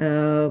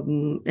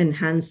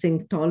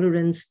 enhancing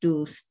tolerance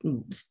to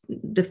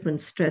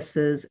different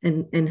stresses,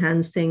 and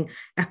enhancing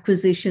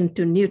acquisition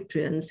to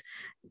nutrients.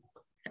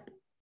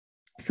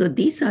 So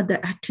these are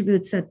the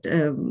attributes that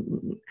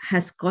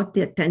has got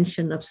the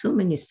attention of so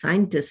many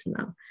scientists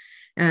now.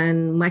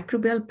 And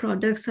microbial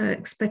products are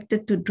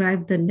expected to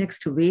drive the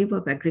next wave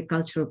of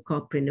agricultural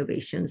crop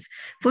innovations.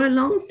 For a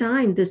long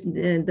time,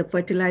 the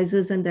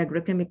fertilizers and the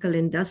agrochemical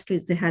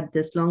industries, they had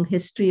this long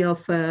history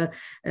of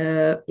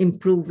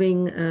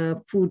improving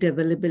food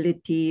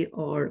availability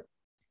or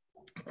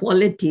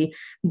quality,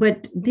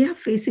 but they are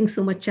facing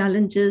so much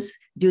challenges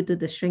due to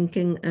the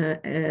shrinking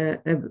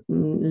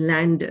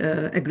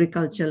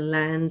agricultural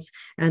lands,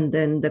 and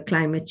then the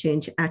climate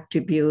change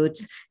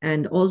attributes,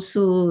 and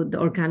also the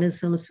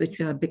organisms which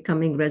are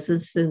becoming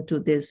resistant to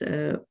these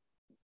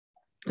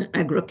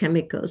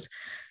agrochemicals.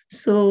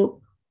 So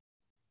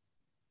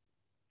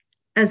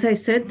as I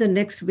said, the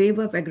next wave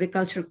of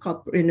agricultural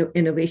crop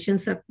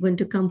innovations are going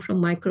to come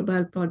from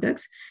microbial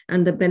products,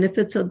 and the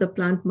benefits of the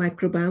plant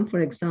microbiome,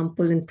 for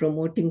example, in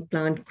promoting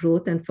plant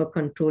growth and for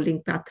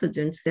controlling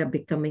pathogens, they are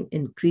becoming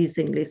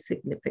increasingly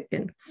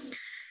significant.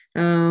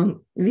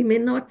 We may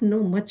not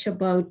know much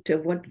about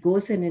what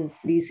goes in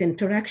these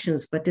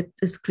interactions, but it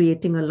is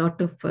creating a lot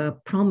of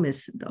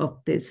promise of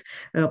this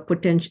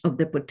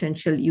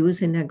potential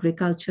use in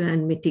agriculture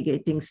and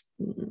mitigating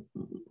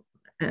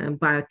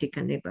biotic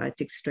and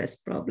abiotic stress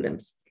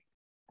problems.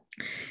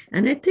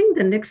 And I think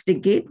the next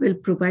decade will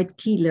provide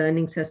key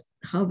learnings as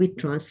how we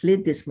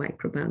translate this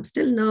microbiome.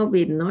 Still now,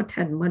 we've not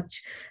had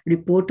much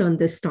report on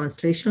this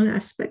translational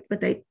aspect,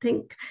 but I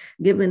think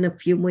given a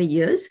few more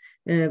years,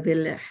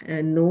 we'll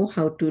know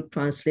how to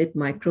translate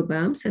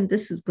microbiomes, and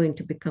this is going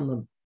to become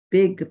a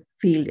big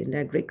field in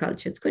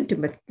agriculture. It's going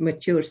to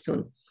mature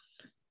soon.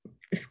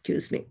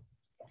 Excuse me.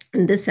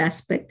 In this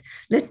aspect,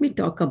 let me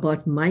talk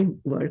about my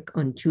work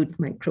on jute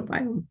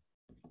microbiome.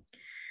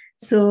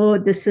 So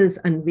this is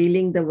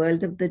unveiling the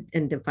world of the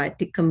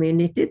endophytic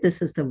community.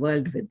 This is the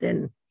world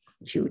within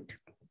jute.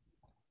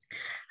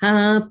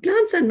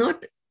 Plants are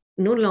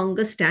no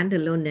longer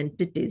standalone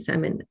entities. I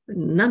mean,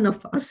 none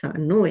of us are.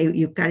 No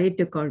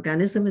eukaryotic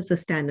organism is a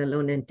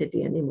standalone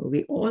entity anymore.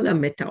 We all are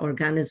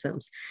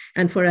meta-organisms.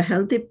 And for a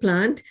healthy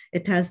plant,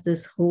 it has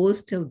this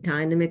host of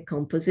dynamic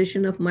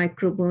composition of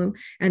microbiome.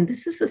 And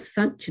this is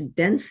such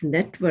dense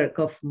network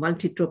of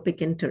multitropic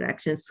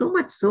interactions. So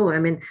much so, I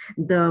mean,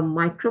 the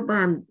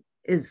microbiome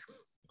is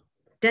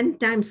 10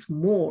 times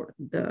more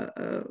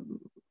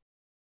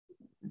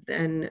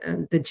than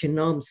the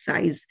genome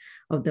size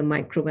of the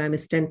microbiome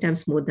is 10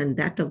 times more than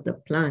that of the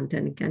plant.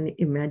 And you can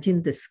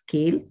imagine the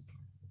scale.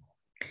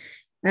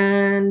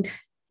 And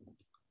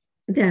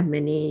there are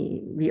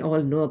many, we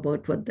all know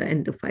about what the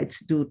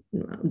endophytes do,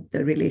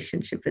 the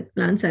relationship with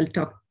plants. I'll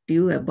talk to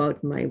you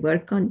about my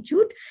work on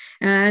jute.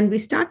 And we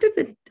started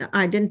with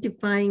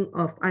identifying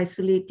of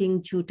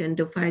isolating jute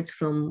endophytes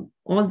from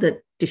all the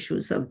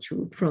tissues of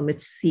jute, from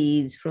its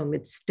seeds, from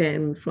its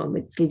stem, from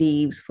its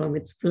leaves, from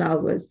its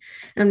flowers.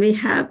 And we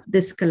have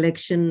this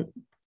collection,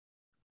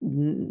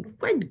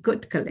 quite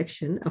good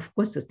collection. Of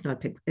course, it's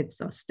not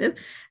exhaustive.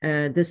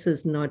 This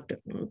is not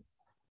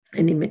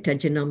any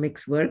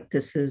metagenomics work.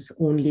 This is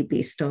only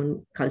based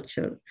on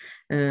culture,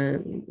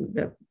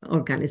 the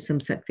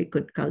organisms that we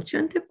could culture,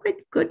 and they're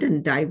quite good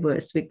and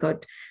diverse. We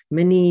got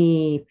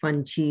many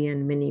fungi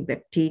and many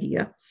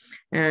bacteria.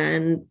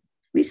 And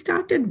we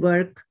started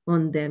work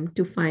on them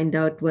to find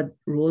out what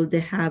role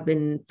they have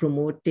in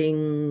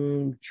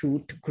promoting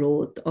jute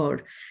growth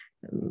or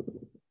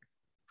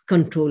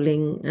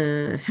controlling,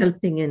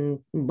 helping in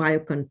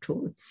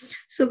biocontrol.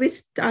 So we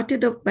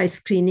started off by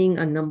screening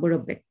a number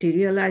of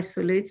bacterial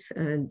isolates,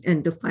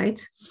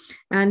 endophytes,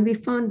 and we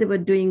found they were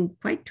doing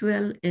quite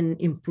well in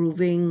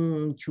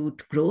improving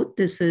jute growth.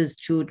 This is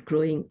jute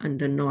growing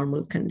under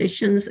normal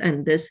conditions,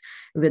 and this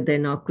with the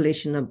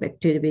inoculation of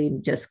bacteria, we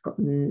just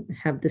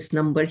have this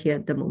number here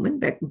at the moment,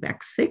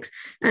 back 6,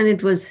 and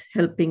it was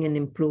helping in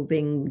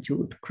improving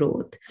jute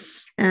growth.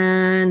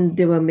 And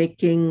they were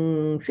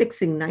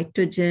fixing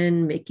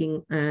nitrogen, making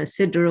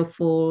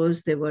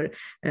siderophores, they were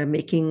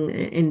making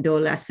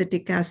indole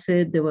acetic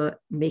acid, they were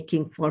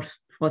making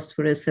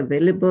phosphorus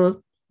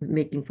available,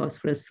 making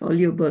phosphorus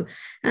soluble,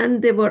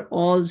 and they were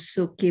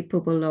also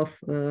capable of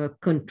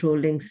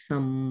controlling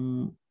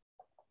some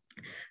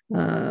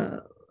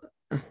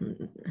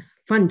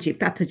fungi,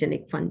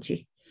 pathogenic fungi.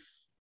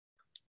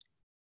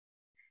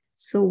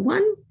 So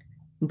one,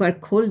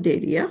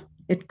 Burkholderia,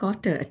 it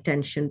caught our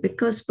attention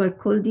because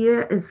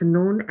Burkholderia is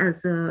known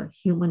as a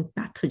human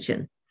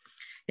pathogen.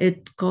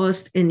 It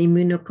caused an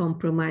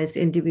immunocompromised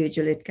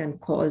individual. It can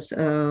cause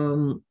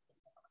cystic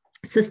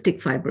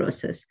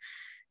fibrosis.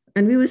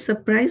 And we were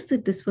surprised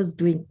that this was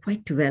doing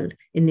quite well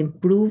in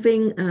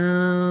improving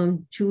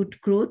jute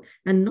growth.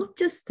 And not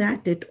just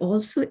that, it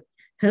also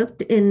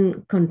helped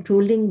in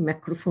controlling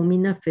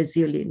Macrophomina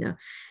physiolina.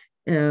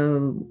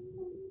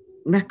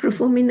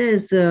 Macrophomina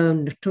is a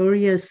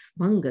notorious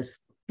fungus,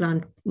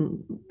 plant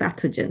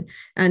pathogen,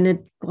 and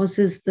it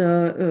causes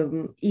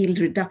the yield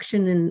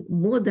reduction in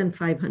more than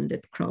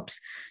 500 crops.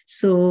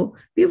 So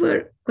we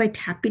were quite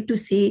happy to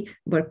see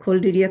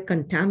Burkholderia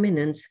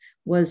contaminants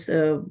was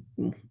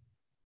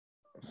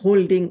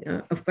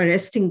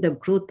arresting the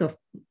growth of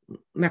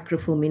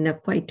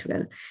Macrophomina quite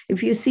well.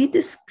 If you see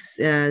this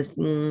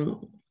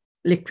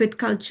liquid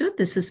culture,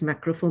 this is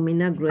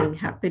Macrophomina growing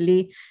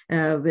happily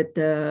with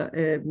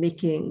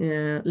making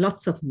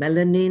lots of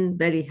melanin,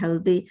 very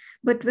healthy.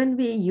 But when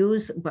we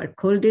use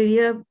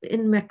Burkholderia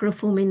in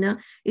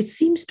Macrophomina, it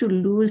seems to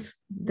lose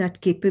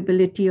that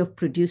capability of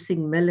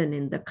producing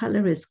melanin. The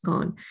color is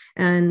gone.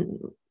 And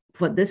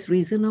for this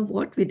reason of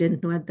what we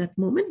didn't know at that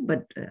moment,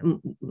 but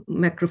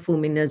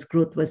Macrophomina's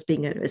growth was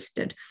being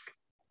arrested.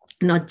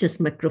 Not just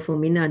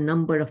Macrophomina, a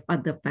number of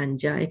other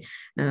fungi,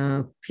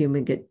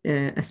 Aspergillus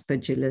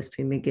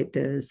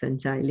fumigatus and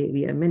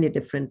Xylevia, many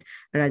different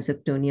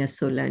Rhizoctonia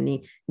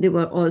solani. They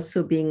were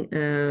also being,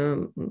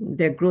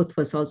 their growth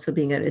was also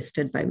being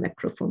arrested by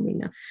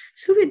Macrophomina.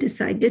 So we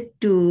decided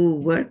to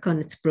work on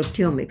its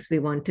proteomics. We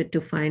wanted to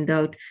find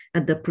out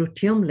at the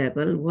proteome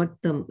level what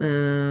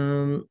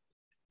the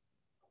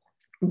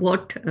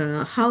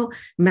how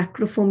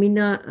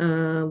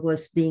Macrophomina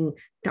was being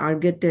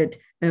targeted,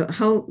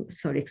 how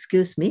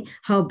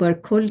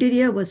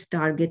Burkholderia was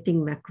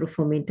targeting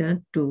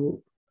Macrophomina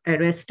to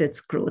arrest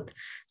its growth.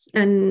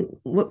 And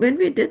when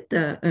we did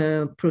the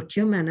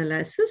proteome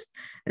analysis,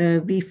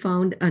 we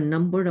found a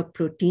number of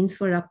proteins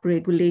were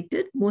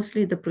upregulated.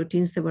 Mostly the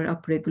proteins that were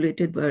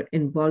upregulated were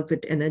involved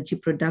with energy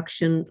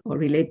production or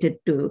related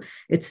to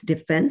its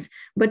defense.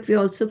 But we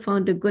also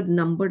found a good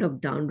number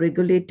of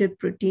downregulated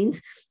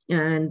proteins.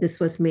 And this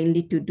was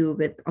mainly to do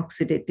with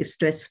oxidative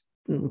stress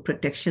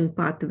protection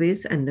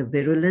pathways, and the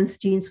virulence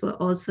genes were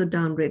also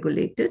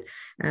downregulated,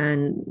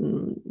 and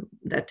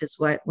that is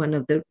why one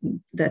of the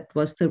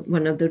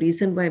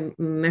reason why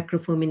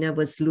Macrophomina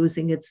was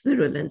losing its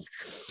virulence.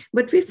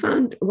 But we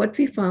found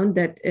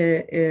that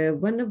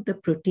one of the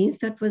proteins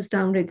that was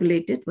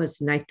downregulated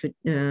was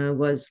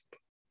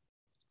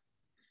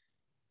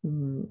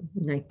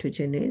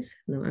nitrogenase.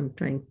 No, I'm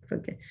trying to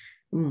forget.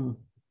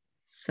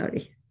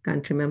 Sorry,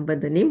 can't remember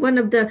the name. One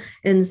of the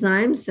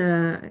enzymes.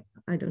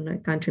 I don't know, I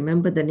can't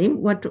remember the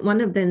name,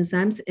 one of the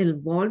enzymes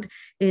involved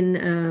in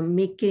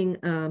making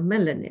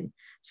melanin.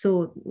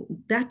 So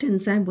that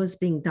enzyme was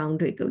being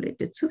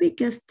downregulated. So we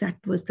guess that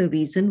was the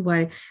reason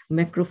why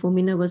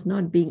Macrophomina was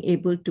not being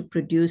able to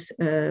produce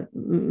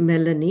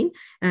melanin.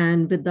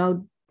 And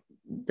without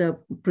the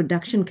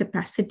production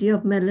capacity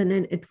of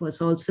melanin, it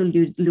was also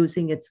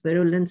losing its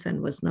virulence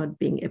and was not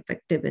being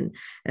effective in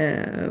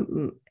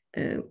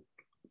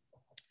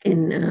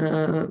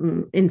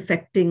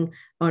infecting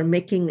or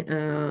making,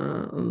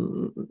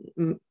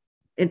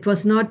 it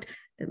was not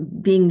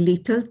being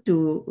lethal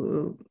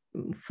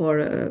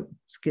for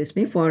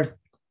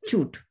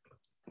jute.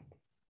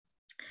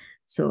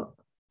 So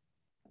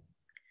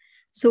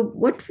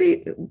what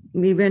we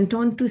went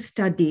on to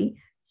study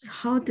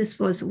how this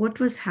was, what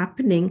was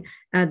happening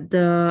at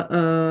the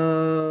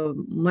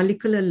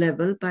molecular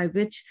level by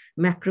which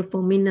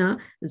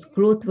Macrophomina's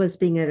growth was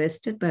being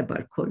arrested by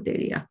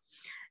Burkholderia.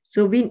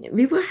 So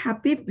we were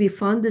happy. We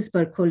found this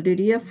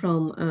Burkholderia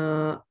from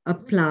a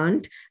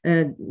plant,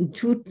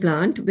 jute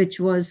plant, which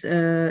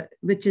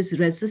is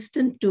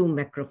resistant to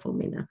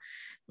Macrophomina.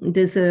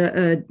 There's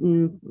a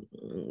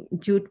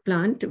jute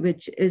plant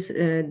which is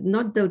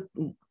not the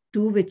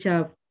two which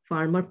are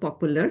far more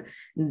popular.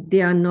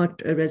 They are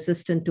not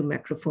resistant to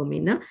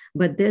Macrophomina,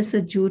 but there's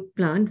a jute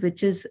plant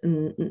which is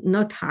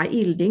not high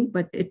yielding,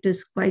 but it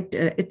is quite,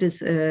 it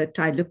is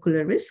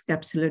Trilocularis,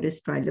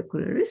 Capsularis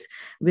trilocularis,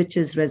 which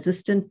is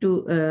resistant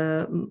to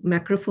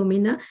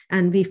Macrophomina.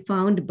 And we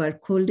found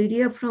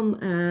Burkholderia from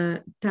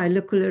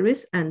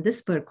Trilocularis, and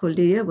this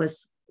Burkholderia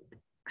was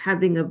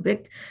having a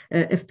big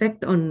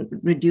effect on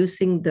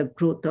reducing the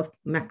growth of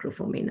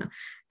Macrophomina.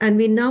 And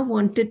we now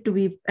wanted to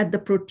be at the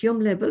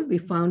proteome level, we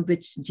found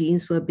which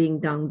genes were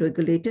being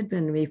downregulated.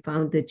 When we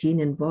found the gene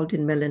involved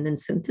in melanin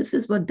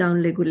synthesis were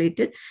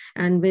downregulated.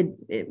 And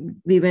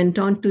we went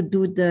on to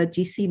do the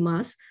GC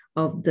mass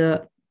of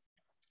the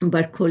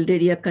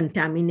Burkholderia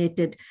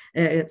contaminated,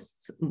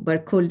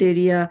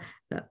 Burkholderia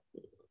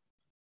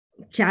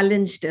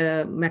challenged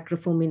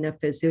Macrophomina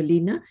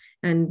physiolina.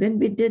 And when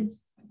we did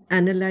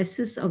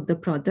analysis of the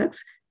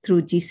products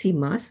through GC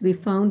mass, we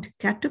found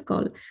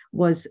catechol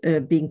was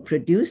being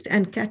produced,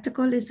 and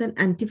catechol is an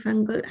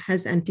antifungal,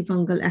 has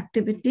antifungal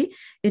activity.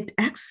 It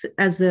acts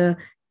as a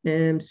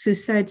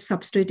suicide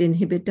substrate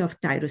inhibitor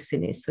of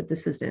tyrosinase. So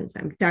this is the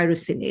enzyme,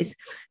 tyrosinase.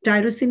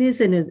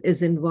 Tyrosinase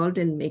is involved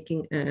in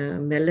making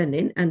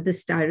melanin, and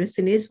this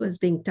tyrosinase was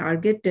being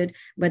targeted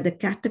by the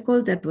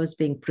catechol that was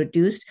being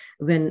produced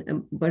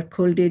when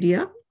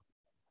Burkholderia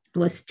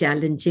was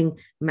challenging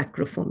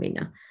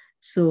Macrophomina.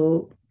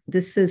 So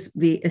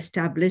we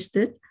established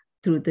it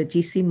through the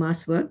GC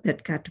mass work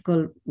that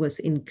catechol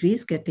was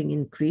getting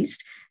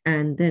increased.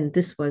 And then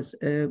this was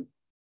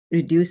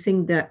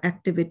reducing the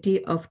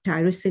activity of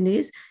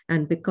tyrosinase.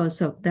 And because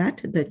of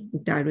that, the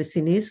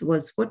tyrosinase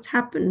was, what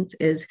happens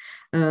is,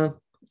 I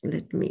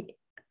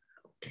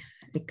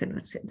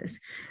cannot say this.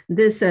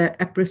 This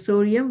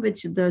aprosorium,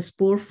 which the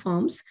spore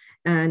forms,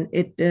 and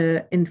it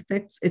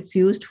infects, it's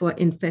used for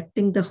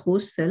infecting the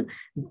host cell.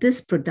 This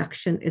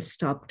production is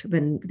stopped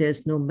when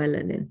there's no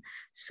melanin.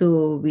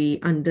 So we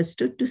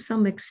understood to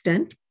some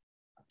extent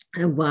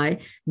why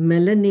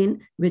melanin,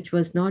 which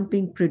was not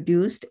being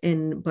produced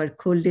in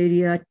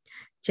Burkholderia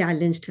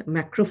challenged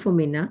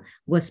Macrophomina,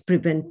 was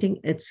preventing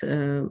its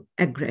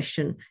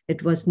aggression.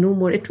 It was no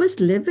more, it was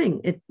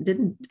living. It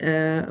didn't,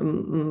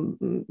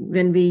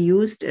 when we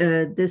used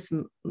this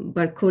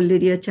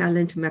Burkholderia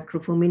challenged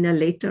Macrophomina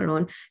later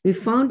on, we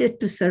found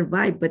it to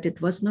survive, but it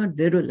was not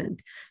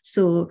virulent.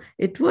 So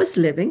it was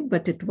living,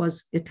 but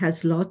it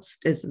has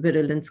lost its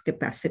virulence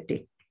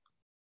capacity.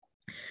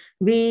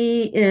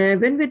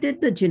 When we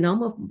did the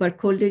genome of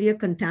Burkholderia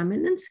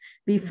contaminants,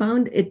 we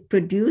found it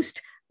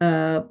produced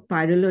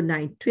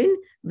pyrrolonitrin,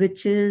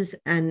 which is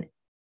an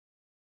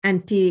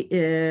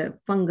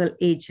antifungal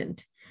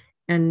agent.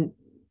 And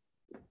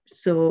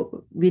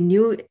so we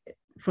knew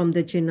from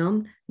the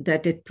genome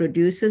that it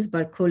produces,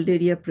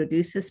 Burkholderia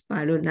produces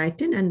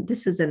pyrrolonitrin, and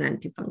this is an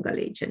antifungal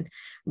agent.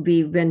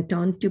 We went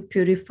on to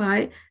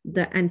purify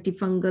the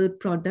antifungal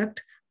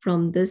product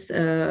from this,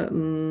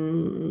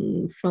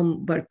 from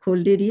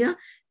Burkholderia.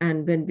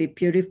 And when we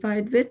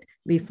purified it,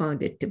 we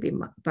found it to be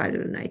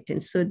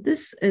pyrrolonitine. So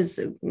this is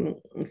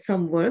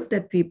some work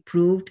that we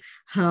proved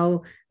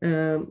how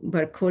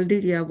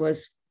Burkholderia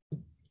was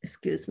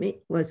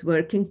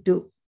working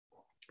to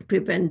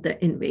prevent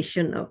the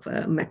invasion of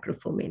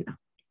Macrophomina.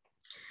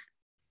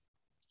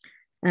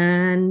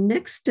 And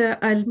next,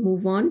 I'll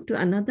move on to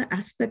another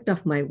aspect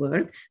of my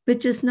work,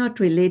 which is not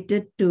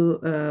related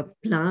to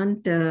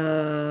plant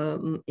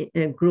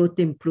growth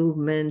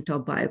improvement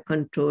or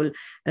biocontrol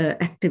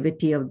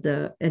activity of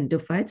the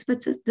endophytes,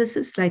 but this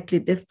is slightly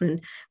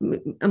different.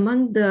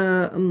 Among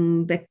the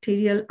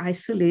bacterial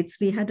isolates,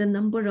 we had a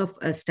number of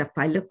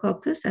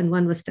Staphylococcus, and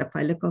one was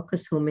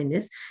Staphylococcus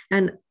hominis.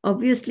 And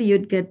obviously,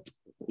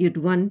 you'd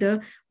wonder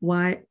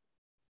why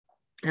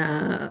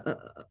a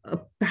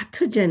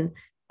pathogen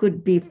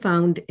could be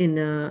found in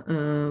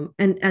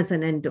and as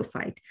an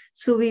endophyte.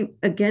 So we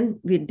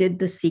did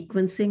the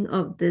sequencing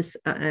of this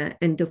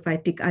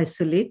endophytic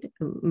isolate,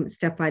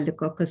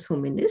 Staphylococcus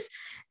hominis.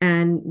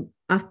 And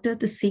after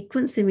the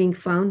sequencing, we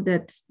found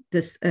that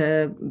this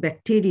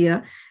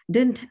bacteria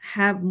didn't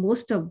have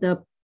most of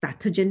the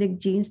pathogenic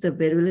genes, the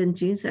virulent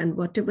genes, and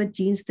whatever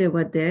genes they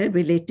were there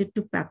related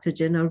to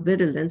pathogen or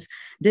virulence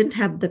didn't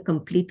have the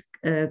complete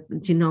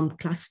genome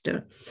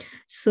cluster.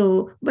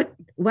 So, but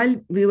while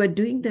we were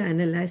doing the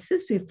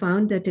analysis, we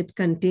found that it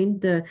contained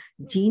the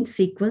gene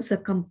sequence, a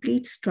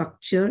complete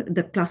structure,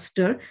 the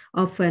cluster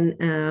of an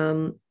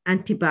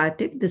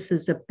antibiotic. This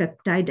is a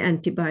peptide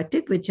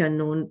antibiotic, which are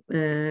known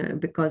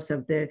because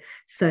of their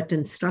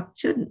certain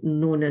structure,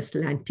 known as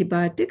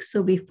lantibiotics.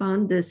 So we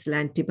found this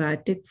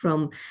lantibiotic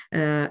from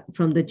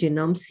the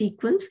genome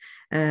sequence.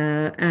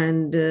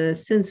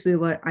 Since we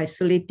were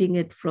isolating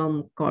it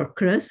from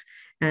Corcorus,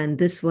 and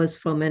this was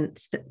from a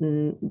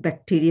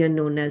bacteria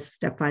known as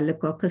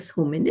Staphylococcus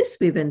hominis,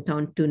 we went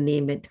on to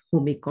name it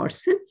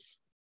homicorsin.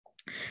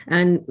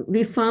 And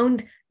we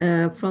found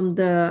from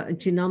the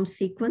genome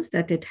sequence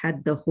that it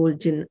had the whole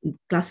gene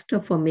cluster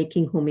for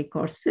making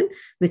homicorsin,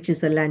 which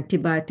is a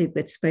lantibiotic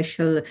with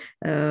special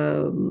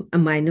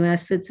amino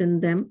acids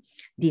in them,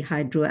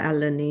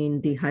 dehydroalanine,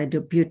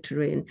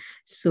 dehydrobutyrin.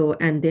 So,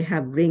 and they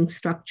have ring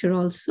structure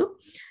also.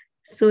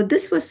 So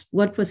this was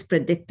what was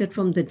predicted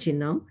from the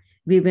genome.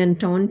 We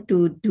went on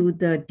to do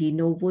the de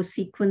novo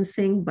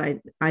sequencing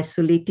by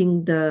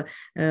isolating the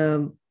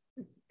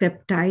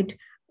peptide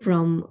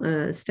from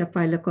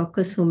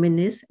Staphylococcus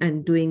hominis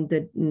and doing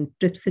the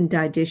trypsin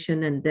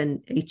digestion and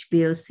then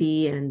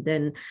HPLC and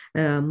then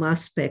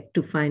mass spec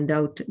to find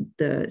out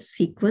the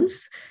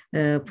sequence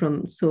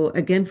So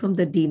again, from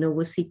the de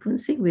novo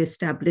sequencing, we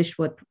established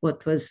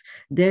what was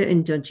there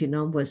in the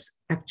genome was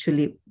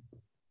actually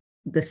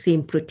the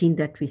same protein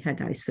that we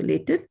had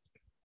isolated.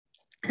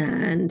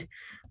 And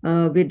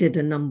we did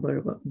a number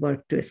of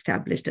work to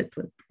establish that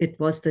it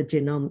was the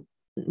genome.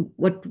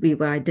 What we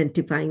were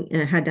identifying,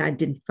 had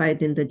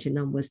identified in the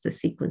genome was the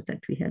sequence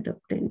that we had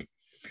obtained.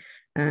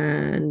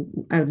 And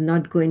I'm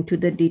not going to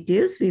the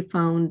details. We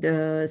found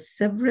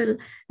several,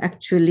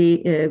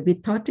 actually, we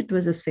thought it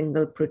was a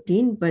single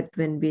protein, but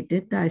when we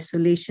did the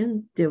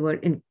isolation, they were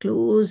in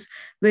close,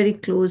 very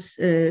close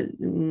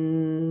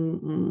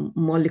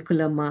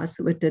molecular mass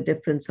with a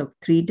difference of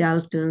 3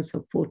 daltons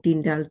or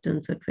 14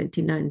 daltons or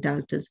 29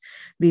 daltons.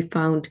 We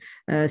found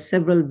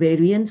several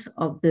variants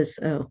of this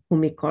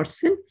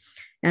homicorsin.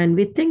 And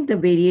we think the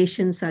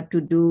variations are to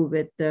do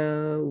with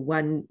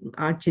one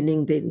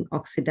arginine being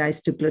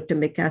oxidized to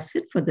glutamic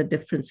acid for the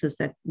differences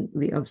that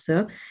we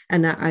observe,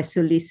 and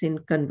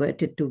isoleucine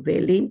converted to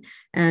valine.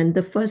 And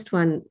the first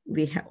one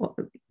we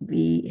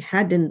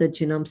had in the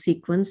genome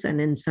sequence an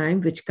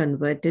enzyme which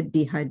converted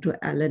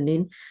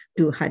dehydroalanine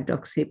to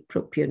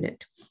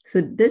hydroxypropionate.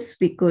 So this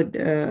we could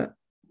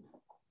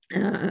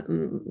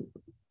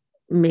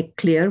make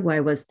clear why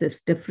was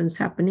this difference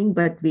happening,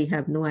 but we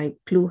have no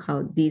clue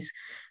how these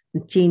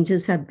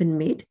changes have been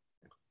made.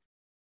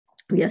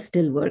 We are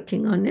still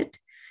working on it.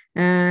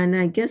 And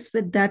I guess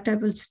with that, I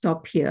will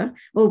stop here.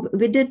 Oh,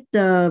 we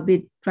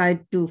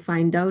tried to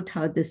find out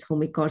how this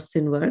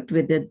homicorsin worked.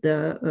 We did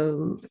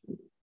the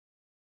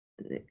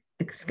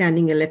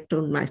scanning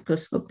electron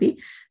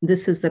microscopy.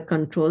 This is the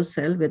control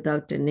cell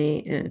without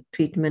any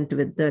treatment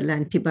with the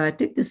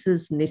antibiotic. This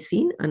is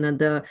Nisine,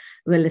 another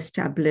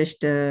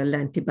well-established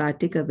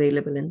antibiotic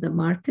available in the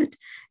market.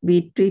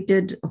 We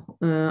treated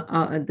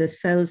the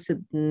cells,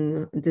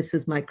 this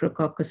is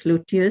Micrococcus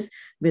luteus,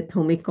 with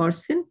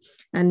homicorsin,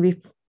 and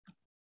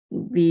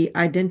we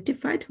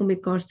identified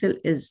homicorsin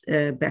is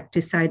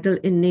bactericidal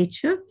in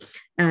nature,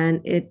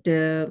 and it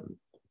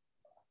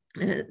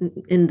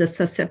in the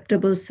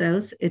susceptible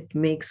cells, it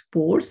makes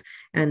pores,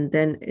 and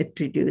then it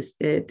reduces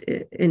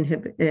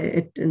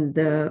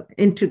the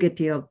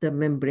integrity of the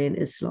membrane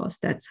is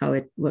lost. That's how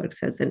it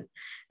works as an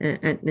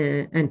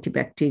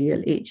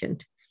antibacterial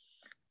agent.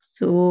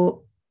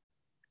 So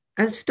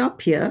I'll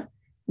stop here.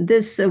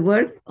 This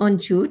work on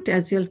jute,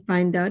 as you'll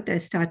find out, I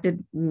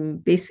started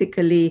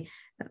basically,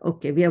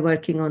 okay, we are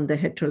working on the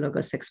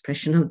heterologous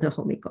expression of the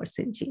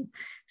homicorsin gene.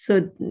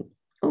 So,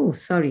 oh,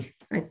 sorry.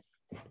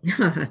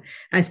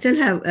 I still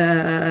have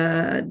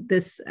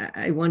this.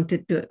 I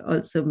wanted to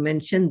also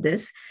mention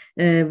this.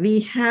 We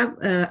have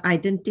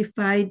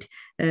identified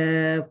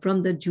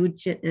from the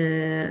jute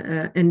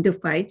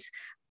endophytes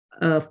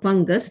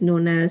fungus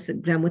known as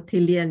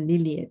Grammathelia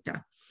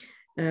lineata.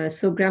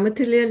 So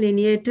Grammathelia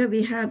lineata,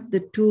 we have the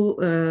two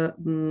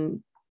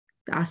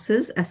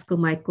classes,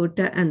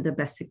 Ascomycota and the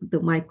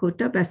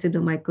Basidomycota.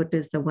 Basidomycota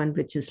is the one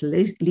which is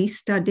least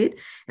studied,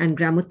 and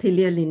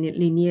Grammathelia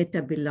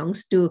lineata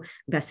belongs to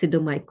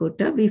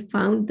Basidomycota. We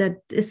found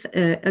that this,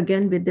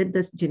 again, we did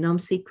this genome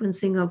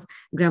sequencing of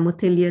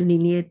Grammathelia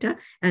lineata,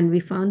 and we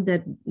found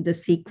that the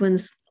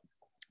sequence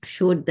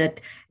showed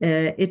that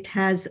it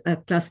has a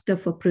cluster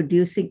for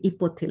producing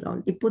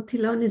ipothalon.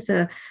 Ipothalon is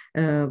a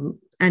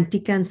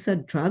anti-cancer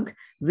drug,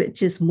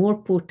 which is more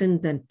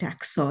potent than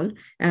Taxol,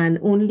 and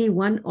only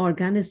one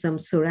organism,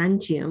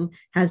 Sorangium,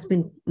 has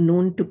been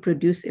known to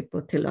produce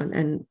ipothalon.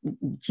 And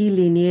G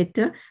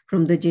lineata,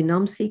 from the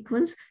genome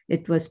sequence,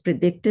 it was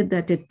predicted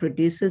that it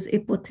produces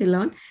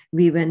ipothalon.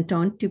 We went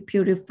on to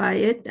purify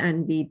it,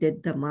 and we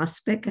did the mass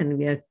spec, and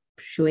we are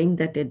showing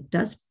that it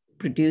does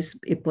produce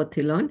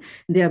ipothalon.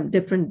 There are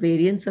different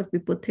variants of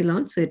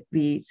ipothalon. So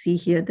we see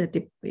here that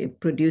it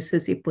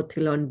produces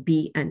ipothalon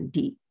B and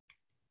D.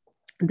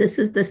 This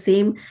is the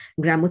same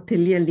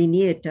Grammathelia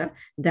lineata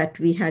that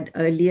we had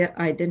earlier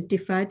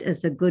identified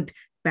as a good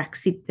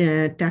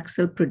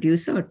Taxol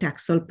producer or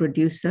Taxol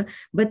producer.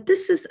 But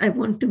this is, I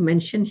want to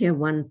mention here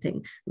one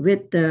thing.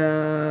 With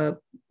this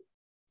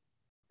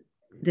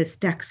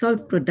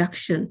Taxol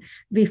production,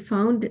 we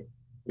found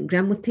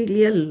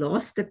Grammathelia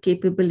lost the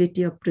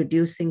capability of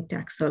producing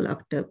Taxol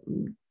after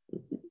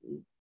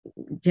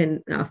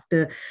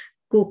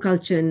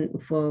co-culture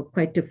for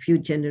quite a few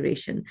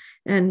generations.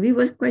 And we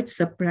were quite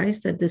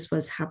surprised that this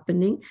was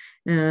happening.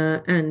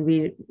 And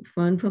we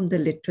found from the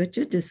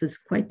literature, this is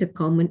quite a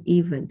common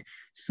event.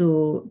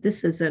 So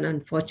this is an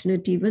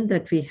unfortunate event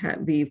that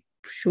we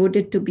showed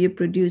it to be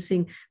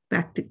producing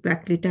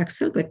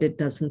paclitaxel, but it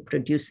doesn't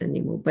produce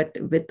anymore. But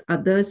with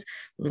others,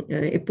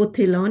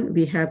 ipothalon,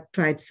 we have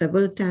tried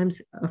several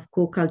times of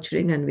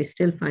co-culturing, and we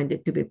still find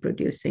it to be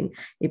producing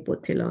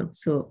ipothalon.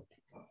 So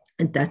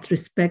in that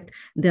respect,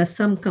 there are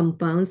some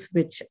compounds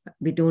which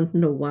we don't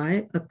know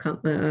why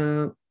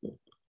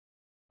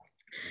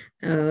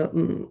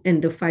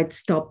endophytes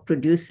stop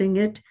producing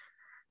it.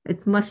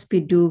 It must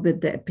be due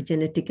with the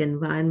epigenetic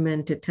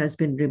environment it has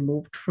been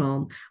removed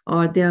from,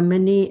 or there are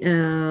many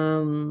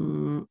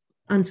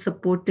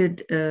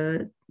unsupported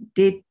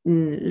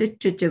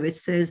literature which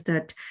says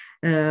that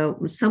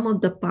some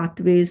of the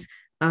pathways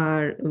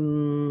are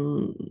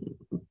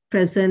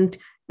present.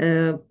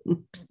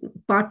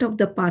 Part of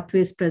the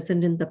pathway is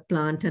present in the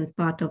plant, and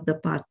part of the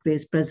pathway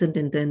is present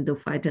in the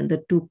endophyte, and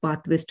the two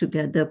pathways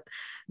together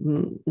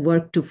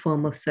work to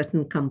form a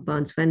certain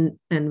compounds. When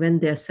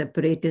they are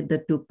separated,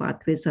 the two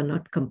pathways are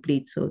not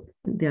complete, so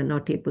they are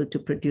not able to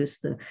produce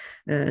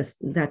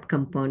that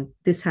compound.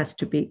 This has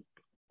to be.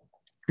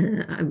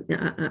 I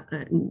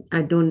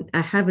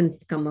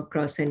haven't come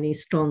across any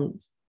strong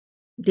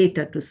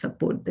data to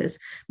support this,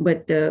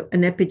 but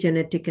an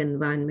epigenetic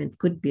environment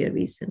could be a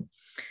reason.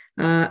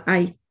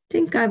 I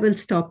think I will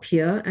stop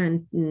here,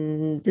 and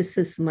this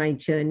is my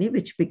journey,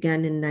 which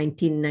began in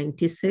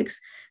 1996.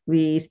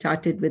 We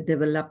started with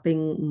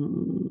developing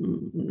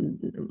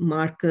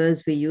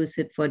markers. We use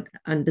it for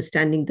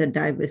understanding the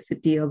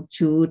diversity of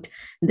jute.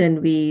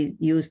 Then we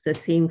used the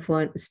same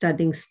for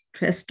studying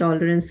stress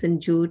tolerance in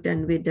jute,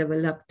 and we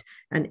developed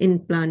an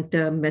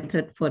in-planter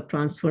method for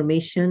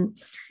transformation.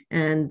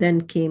 And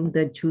then came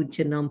the Jute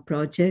Genome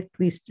Project.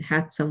 We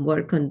had some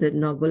work on the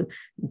novel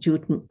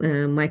Jute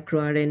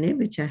microRNA,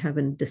 which I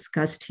haven't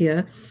discussed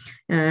here.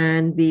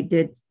 And we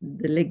did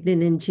the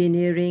lignin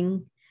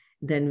engineering.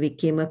 Then we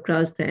came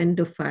across the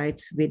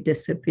endophytes with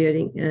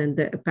disappearing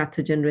the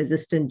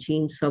pathogen-resistant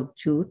genes of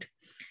jute.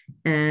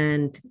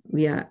 And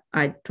we are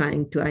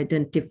trying to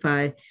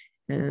identify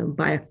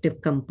bioactive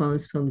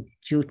compounds from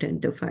jute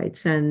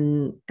endophytes.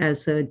 And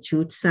as a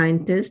jute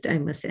scientist, I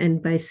must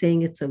end by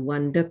saying it's a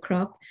wonder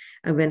crop.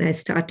 When I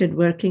started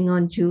working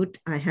on jute,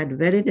 I had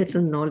very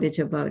little knowledge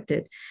about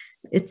it.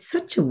 It's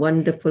such a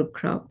wonderful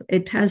crop.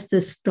 It has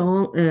this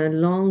strong,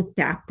 long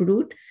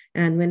taproot,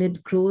 and when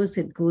it grows,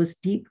 it goes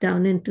deep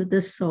down into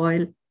the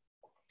soil.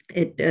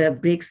 It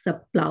breaks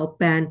the plow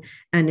pan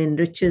and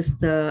enriches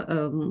the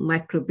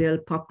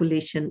microbial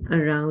population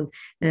around,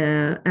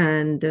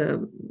 and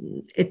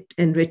it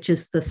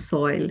enriches the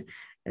soil.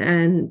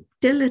 And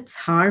till its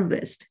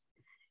harvest,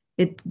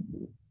 it's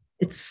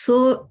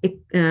so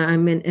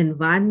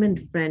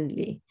environment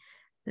friendly.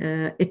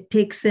 It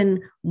takes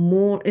in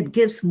more. It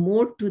gives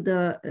more to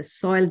the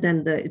soil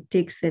than it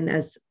takes in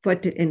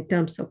in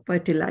terms of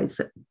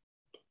fertilizer.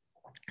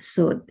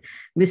 So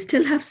we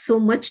still have so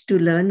much to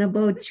learn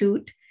about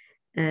jute.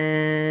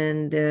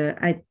 And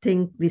I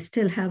think we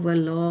still have a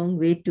long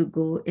way to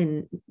go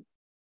in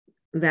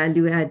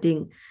value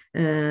adding,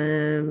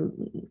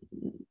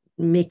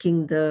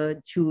 making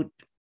the jute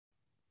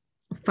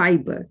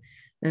fiber,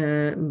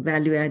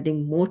 value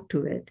adding more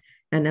to it.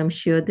 And I'm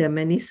sure there are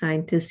many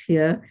scientists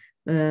here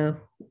as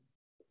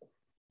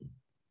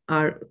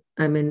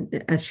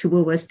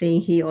Shubho was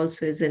saying, he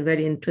also is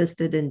very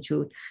interested in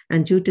jute,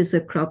 and jute is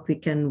a crop we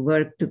can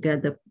work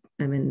together,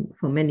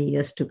 for many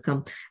years to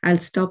come. I'll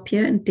stop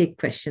here and take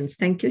questions.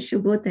 Thank you,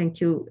 Shubho. Thank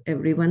you,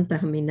 everyone,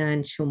 Tahmina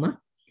and Shoma.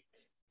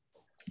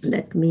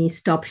 Let me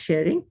stop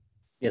sharing.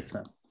 Yes,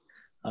 ma'am.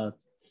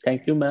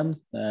 Thank you, ma'am.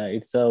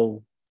 It's a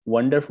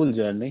wonderful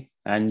journey,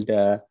 and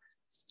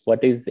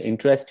what is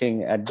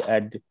interesting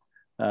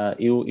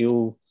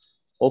you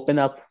open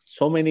up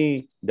so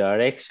many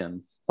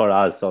directions for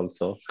us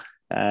also,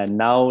 and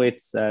now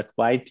it's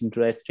quite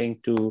interesting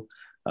to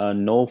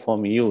know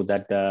from you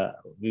that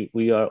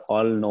we are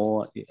all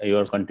know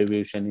your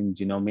contribution in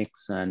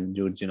genomics and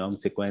your genome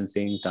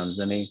sequencing,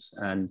 transgenics,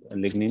 and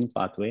lignin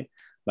pathway.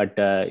 But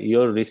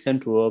your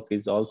recent work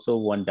is also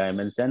one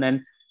dimension,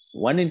 and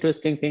one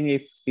interesting thing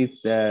is it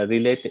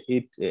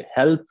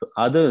help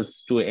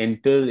others to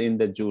enter in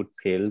the jute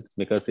field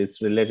because it's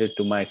related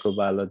to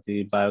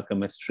microbiology,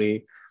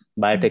 biochemistry,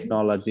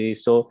 biotechnology.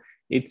 So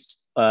it's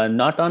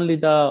not only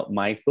the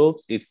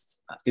microbes, it's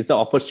an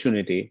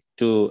opportunity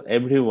to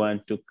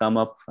everyone to come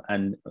up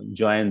and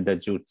join the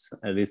jute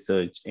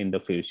research in the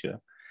future.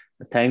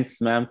 Thanks,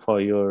 ma'am, for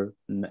your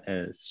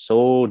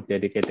so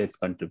dedicated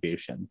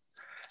contributions.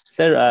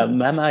 Sir,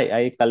 ma'am,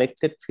 I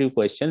collected few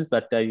questions,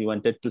 but I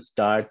wanted to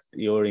start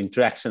your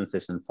interaction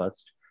session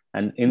first.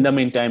 And in the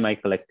meantime, I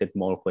collected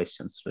more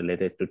questions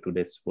related to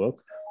today's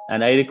work.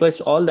 And I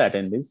request all the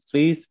attendees,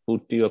 please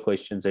put your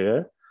questions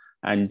here.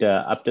 And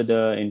after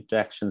the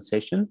interaction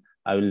session,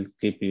 I will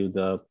give you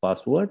the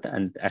password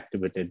and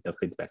activated the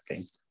feedback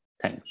link.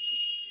 Thanks.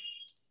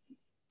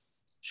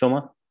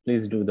 Shoma,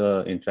 please do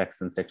the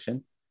interaction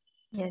section.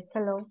 Yes,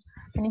 hello.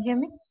 Can you hear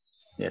me?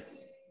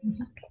 Yes.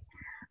 Okay.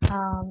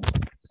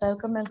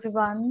 Welcome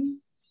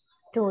everyone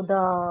to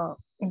the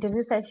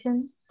interview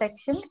section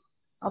section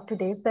of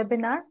today's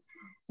webinar.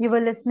 You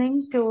were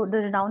listening to the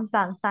renowned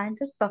plant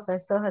scientist,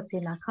 Professor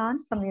Haseena Khan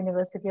from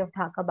University of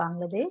Dhaka,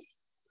 Bangladesh.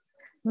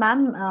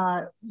 Ma'am,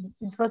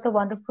 it was a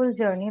wonderful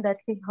journey that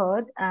we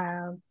heard.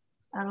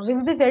 We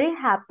will be very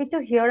happy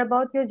to hear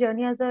about your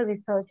journey as a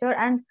researcher,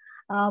 and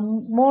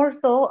more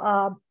so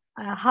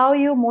how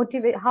you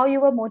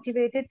were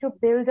motivated to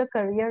build a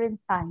career in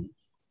science.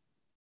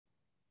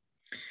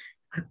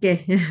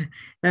 Okay,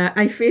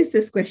 I face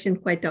this question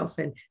quite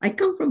often. I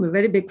come from a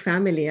very big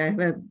family. I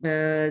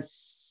have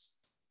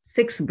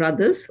 6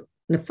 brothers,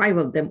 5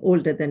 of them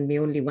older than me,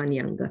 only 1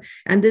 younger.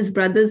 And these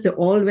brothers, they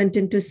all went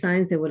into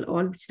science. They will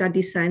all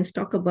study science,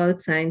 talk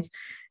about science.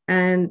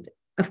 And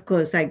of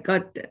course, I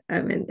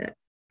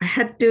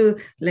had to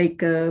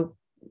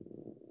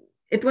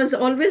it was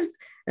always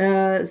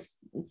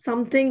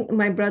something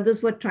my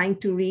brothers were trying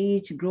to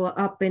reach, grow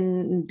up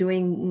in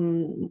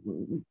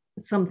doing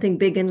something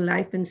big in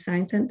life in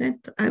science, and that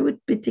I would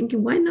be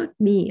thinking, why not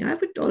me? I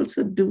would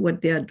also do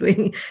what they are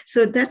doing.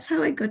 So that's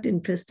how I got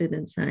interested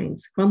in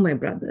science, from my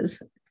brothers.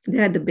 They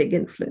had a big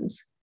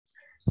influence.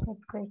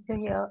 That's great to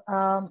hear.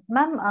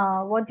 Ma'am,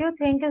 what do you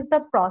think is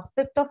the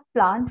prospect of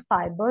plant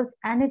fibers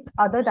and its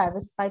other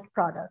diversified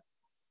products?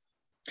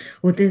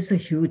 Oh, there's a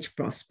huge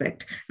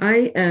prospect.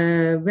 I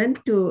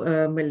went to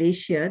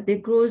Malaysia. They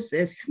grow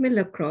a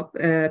similar crop,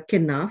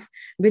 kenaf,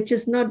 which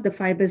is not, the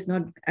fiber is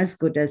not as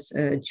good as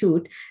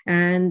jute.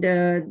 And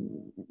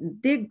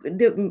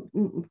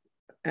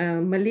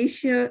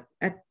Malaysia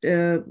at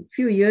a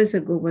few years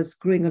ago was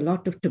growing a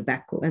lot of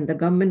tobacco, and the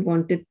government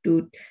wanted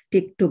to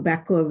take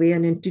tobacco away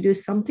and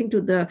introduce something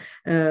to the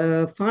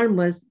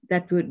farmers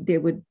that they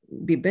would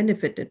be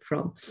benefited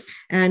from.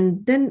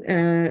 And then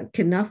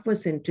kenaf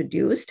was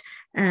introduced,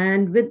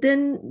 and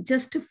within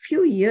just a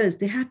few years,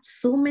 they had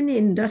so many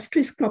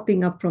industries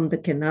cropping up from the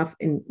kenaf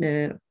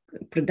in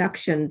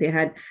production. They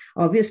had,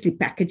 obviously,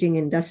 packaging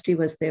industry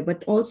was there,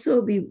 but also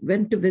we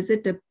went to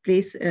visit a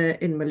place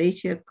in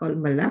Malaysia called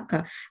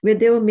Malacca, where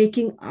they were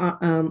making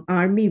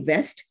army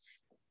vest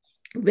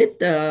with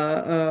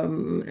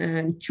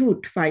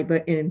jute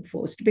fiber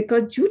reinforced,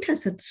 because jute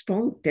has a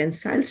strong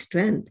tensile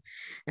strength,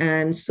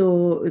 and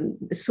so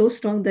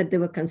strong that they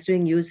were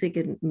considering using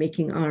it in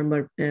making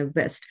armor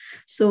vest.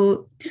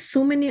 So there's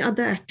so many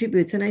other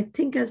attributes, and I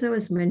think, as I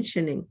was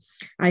mentioning,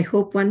 I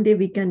hope one day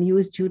we can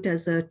use jute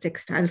as a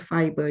textile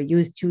fiber,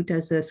 use jute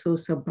as a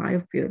source of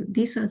biofuel.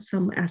 These are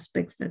some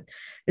aspects that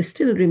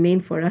still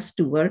remain for us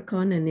to work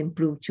on and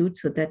improve jute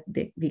so that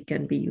we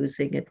can be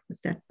using it for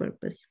that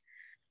purpose.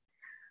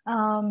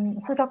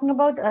 So talking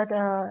about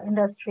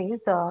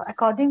industries,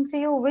 according to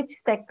you, which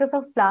sectors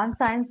of plant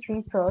science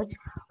research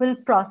will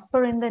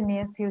prosper in the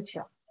near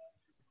future?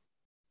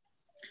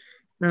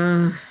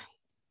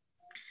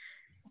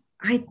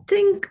 I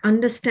think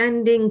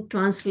understanding,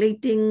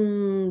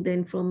 translating the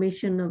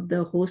information of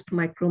the host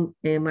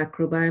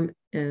microbiome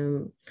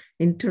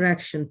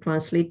interaction,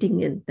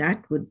 translating it,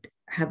 that would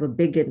have a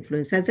big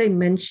influence. As I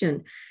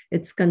mentioned,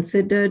 it's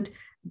considered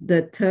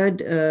the third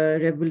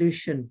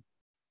revolution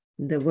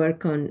the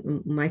work on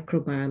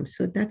microbiome.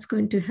 So that's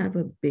going to have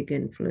a big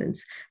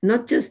influence,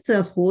 not just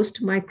the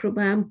host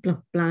microbiome,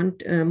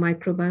 plant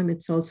microbiome,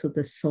 it's also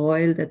the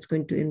soil that's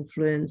going to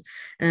influence.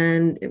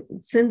 And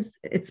since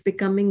it's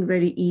becoming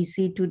very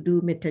easy to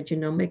do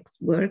metagenomics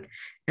work,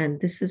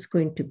 and this is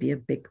going to be a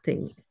big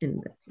thing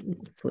in the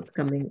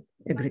forthcoming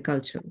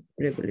agricultural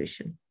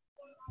revolution.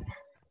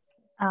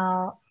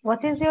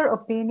 What is your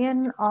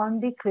opinion on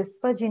the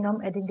CRISPR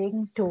genome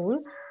editing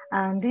tool?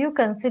 And do you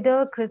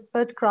consider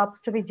CRISPR crops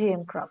to be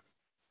GM crops?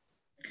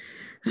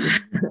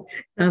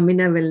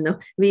 Amina will know.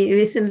 We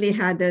recently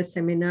had a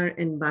seminar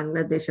in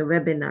Bangladesh, a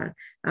webinar,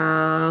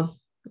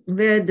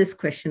 where this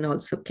question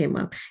also came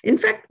up. In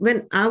fact,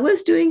 when I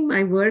was doing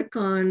my work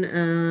on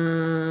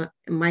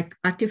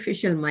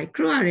artificial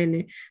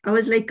microRNA, I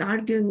was like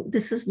arguing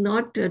this is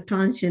not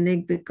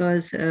transgenic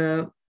because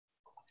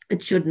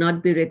it should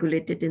not be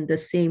regulated in the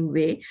same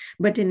way.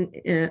 But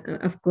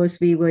of course,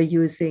 we were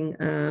using,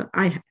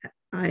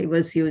 I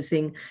was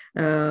using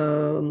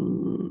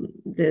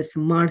this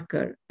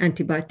marker,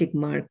 antibiotic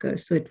marker.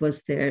 So it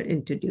was there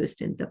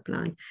introduced in the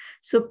plant.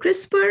 So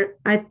CRISPR,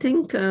 I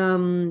think,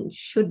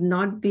 should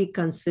not be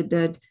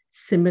considered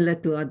similar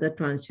to other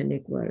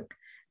transgenic work.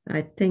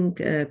 I think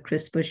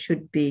CRISPR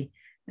should be,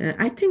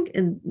 I think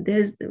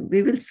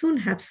we will soon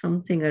have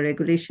something, a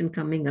regulation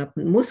coming up.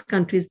 Most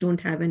countries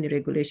don't have any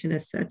regulation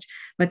as such,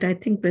 but I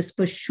think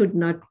CRISPR should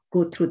not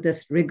go through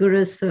this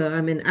rigorous,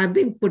 I mean, I've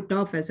been put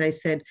off, as I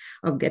said,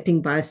 of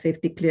getting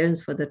biosafety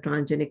clearance for the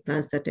transgenic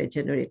plants that I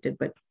generated,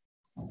 but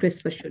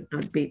CRISPR should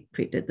not be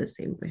treated the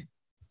same way.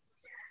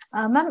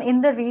 Ma'am,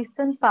 in the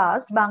recent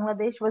past,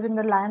 Bangladesh was in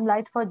the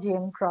limelight for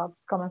GM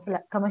crops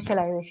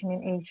commercialization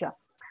in Asia.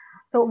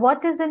 So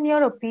what is, in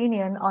your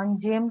opinion, on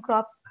GM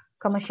crop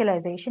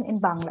commercialization in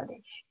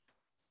Bangladesh?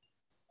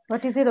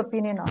 What is your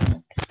opinion on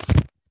it?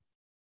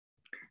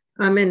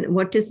 I mean,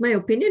 what is my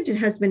opinion? It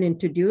has been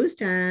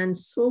introduced, and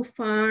so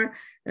far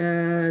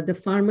the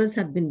farmers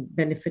have been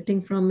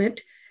benefiting from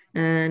it.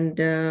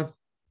 And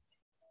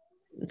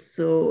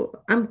so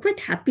I'm quite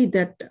happy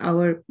that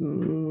our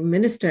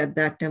minister at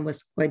that time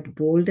was quite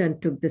bold and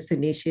took this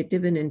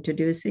initiative in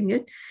introducing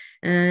it.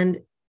 And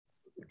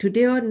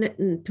today or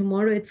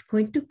tomorrow it's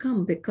going to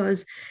come,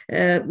 because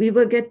we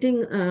were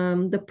getting,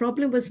 the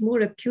problem was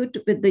more acute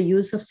with the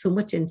use of so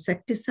much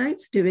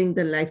insecticides during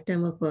the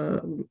lifetime of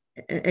an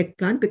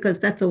eggplant, because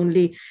that's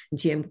only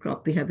GM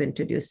crop we have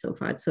introduced so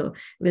far. So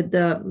with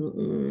the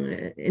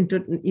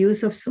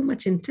use of so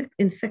much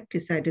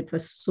insecticide, it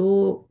was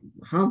so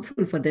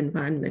harmful for the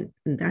environment.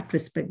 In that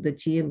respect, the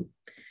GM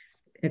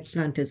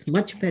eggplant is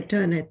much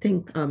better, and I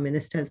think our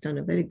minister has done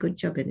a very good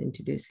job in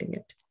introducing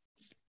it.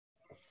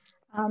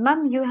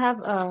 Ma'am, you have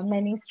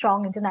many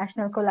strong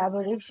international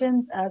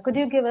collaborations. Could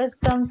you give us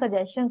some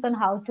suggestions on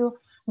how to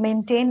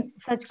maintain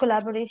such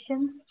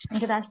collaborations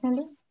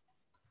internationally?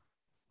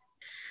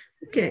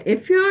 Okay,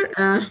 if you're,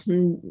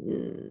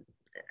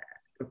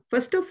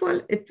 first of all,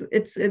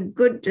 it's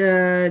good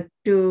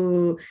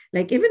to,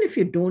 like, even if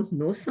you don't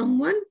know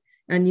someone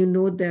and you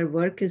know their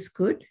work is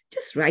good,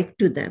 just write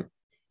to them.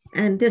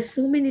 And there's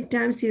so many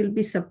times you'll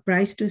be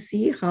surprised to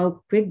see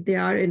how quick they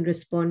are in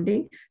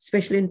responding,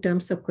 especially in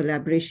terms of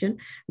collaboration,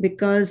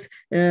 because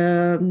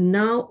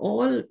now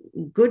all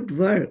good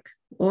work,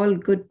 all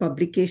good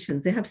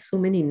publications, they have so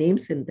many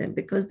names in them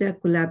because they're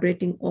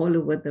collaborating all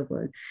over the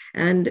world.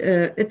 And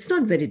it's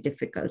not very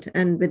difficult.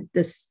 And with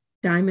this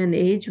time and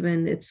age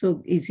when it's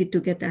so easy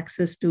to get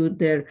access to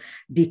their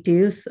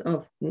details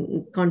of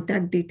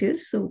contact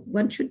details, so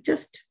one should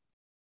just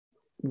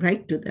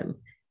write to them.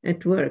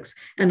 It works.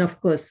 And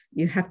of course,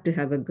 you have to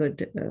have a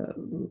good,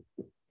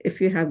 if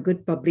you have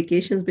good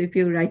publications, but if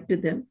you write to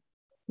them,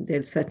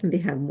 they'll certainly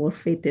have more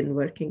faith in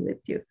working with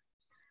you.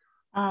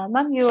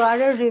 Ma'am, you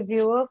are a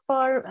reviewer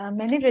for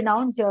many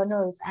renowned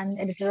journals and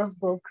editor of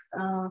books.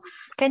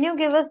 Can you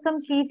give us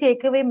some key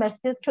takeaway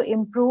messages to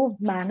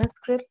improve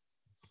manuscripts?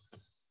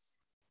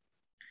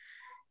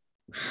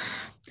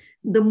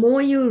 The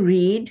more you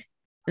read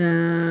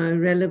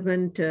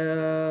relevant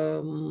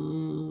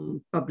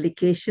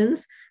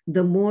publications,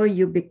 the more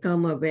you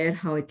become aware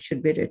how it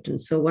should be written.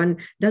 So one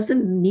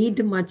doesn't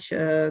need much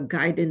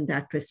guide in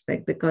that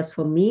respect, because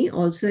for me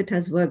also it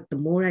has worked. The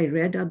more I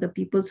read other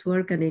people's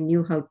work and I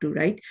knew how to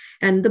write,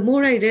 and the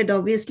more I read,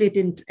 obviously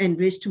it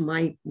enriched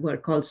my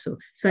work also.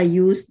 So I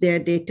used their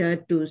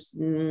data to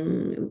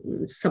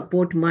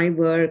support my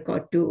work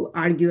or to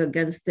argue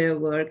against their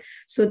work.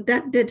 So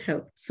that did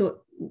help.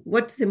 So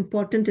what's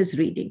important is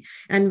reading.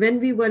 And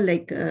when we were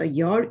like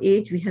your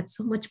age, we had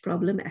so much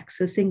problem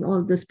accessing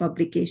all those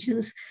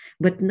publications,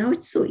 but now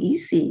it's so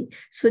easy.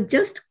 So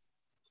just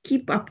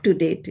keep up to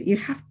date. You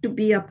have to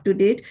be up to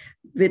date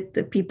with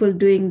the people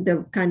doing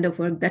the kind of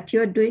work that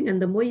you're doing. And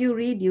the more you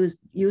read,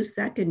 use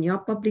that in your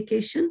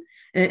publication,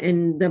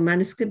 in the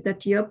manuscript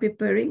that you're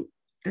preparing,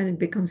 and it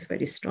becomes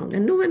very strong.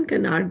 And no one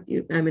can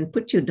argue,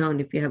 put you down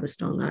if you have a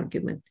strong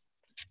argument.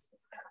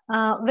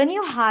 When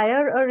you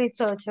hire a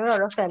researcher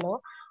or a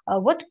fellow,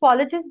 what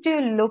qualities do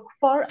you look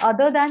for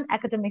other than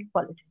academic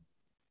qualities?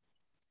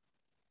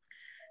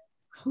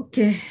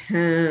 Okay.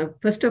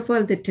 First of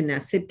all, the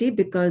tenacity,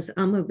 because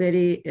I'm a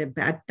very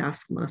bad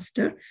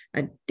taskmaster.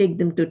 I take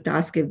them to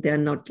task if they're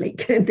not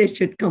like, they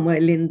should come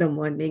early in the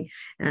morning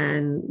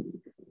and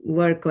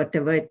work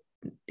whatever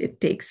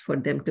it takes for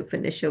them to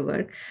finish a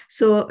work.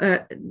 So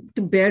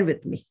to bear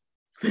with me,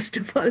 first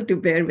of all, to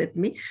bear with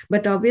me.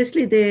 But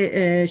obviously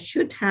they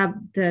should have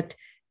that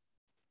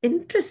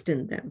interest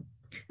in them.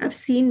 I've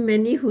seen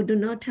many who do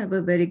not have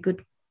a very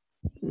good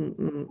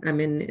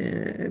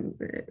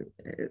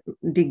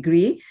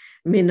degree,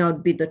 may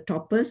not be the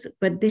toppers,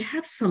 but they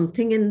have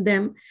something in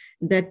them,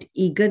 that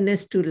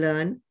eagerness to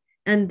learn,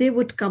 and they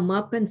would come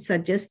up and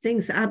suggest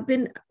things. I've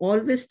been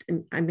always,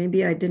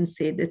 maybe I didn't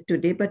say this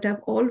today, but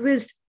I've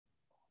always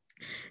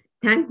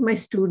thanked my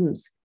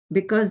students,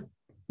 because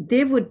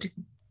they would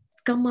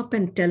come up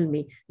and tell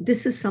me,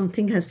 this is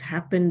something has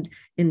happened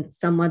in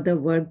some other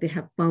work, they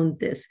have found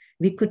this,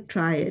 we could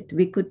try it,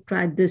 we could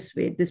try this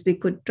way, this we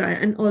could try.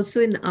 And also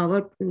in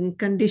our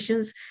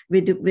conditions,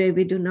 where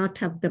we do not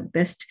have the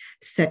best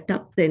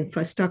setup, the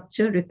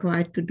infrastructure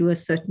required to do a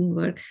certain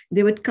work,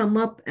 they would come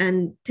up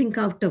and think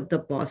out of the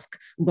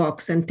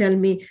box and tell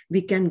me,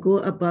 we can go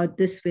about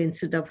this way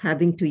instead of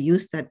having to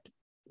use that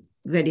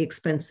very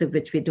expensive,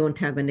 which we don't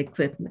have an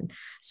equipment.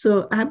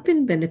 So I've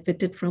been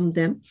benefited from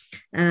them.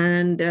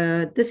 And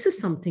this is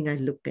something I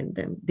look in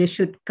them. They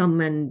should come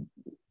and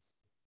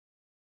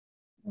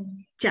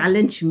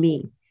challenge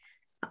me.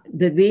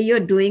 The way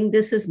you're doing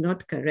this is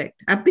not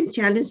correct. I've been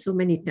challenged so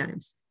many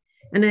times.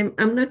 And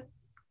I'm not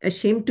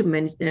ashamed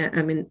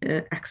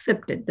to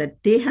accept it, that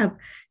they have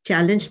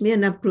challenged me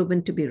and I've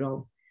proven to be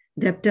wrong.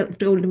 They have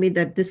told me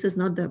that this is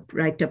not the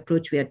right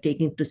approach we are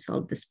taking to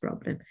solve this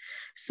problem.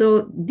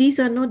 So these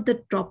are not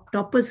the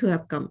toppers who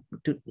have come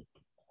to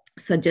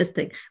suggest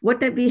things.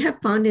 What we have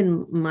found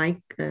in my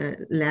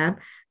lab,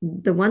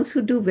 the ones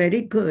who do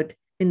very good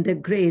in their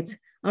grades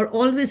are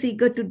always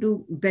eager to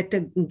do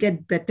better,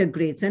 get better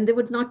grades, and they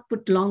would not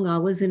put long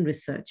hours in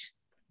research.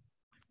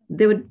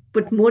 They would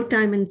put more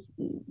time in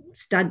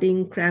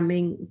studying,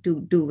 cramming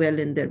to do well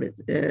in their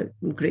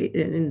grade,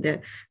 in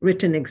their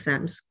written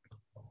exams.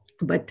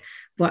 But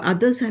for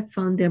others, I've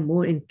found they're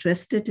more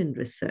interested in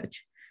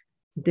research.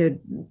 They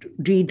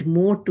read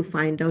more to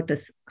find out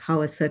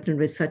how a certain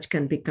research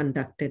can be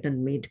conducted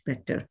and made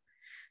better.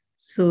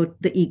 So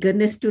the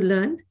eagerness to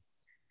learn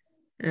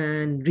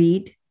and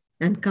read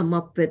and come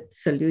up with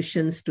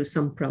solutions to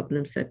some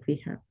problems that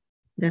we have.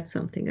 That's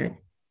something I...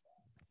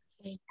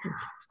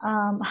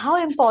 How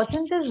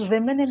important is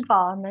women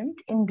empowerment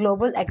in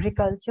global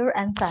agriculture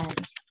and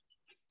science?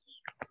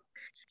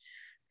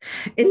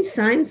 In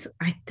science,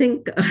 I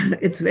think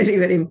it's very,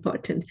 very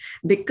important,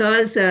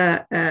 because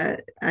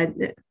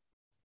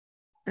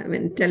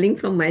telling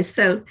from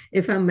myself,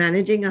 if I'm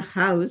managing a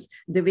house,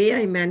 the way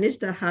I manage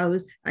the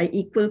house, I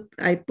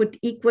put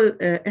equal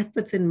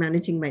efforts in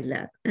managing my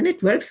lab. And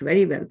it works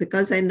very well,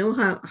 because I know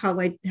how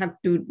I have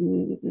to...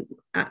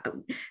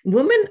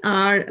 women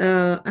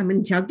are,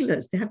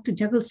 jugglers. They have to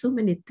juggle so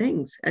many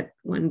things at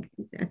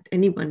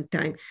any one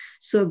time.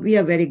 So we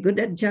are very good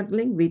at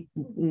juggling. We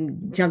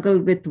juggle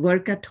with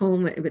work at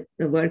home, with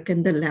the work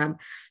in the lab.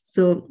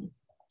 So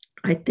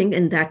I think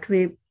in that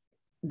way,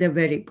 they're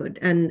very good.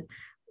 And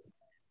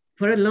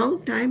for a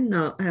long time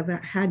now, I've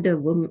had a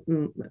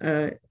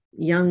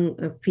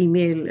young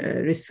female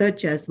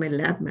researcher as my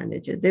lab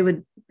manager. They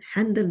would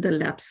handle the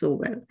lab so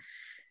well,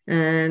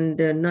 and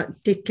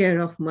not take care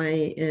of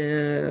my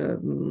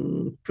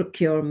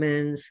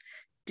procurements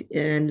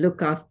and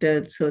look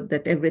after so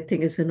that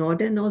everything is in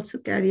order, and also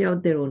carry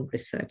out their own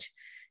research.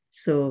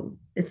 So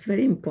it's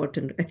very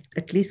important,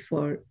 at least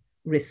for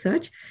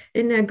research.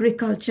 In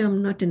agriculture,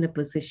 I'm not in a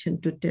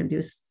position to tell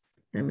you,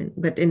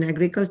 but in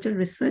agricultural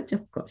research,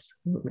 of course,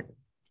 women.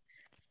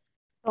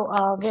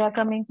 So we are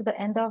coming to the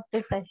end of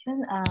this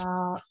session.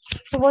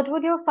 So what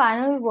would your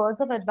final words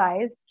of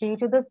advice be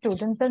to the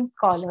students and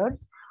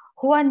scholars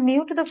who are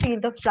new to the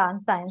field of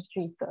plant science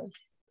research?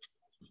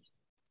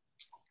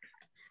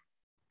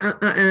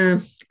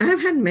 I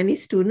have had many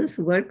students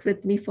work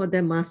with me for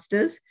their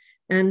masters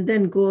and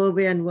then go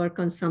away and work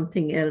on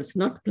something else,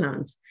 not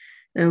plants.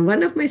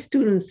 One of my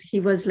students, he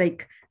was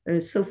like,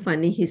 so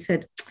funny. He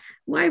said,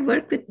 why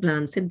work with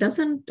plants? It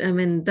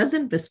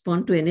doesn't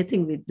respond to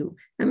anything we do.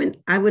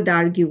 I would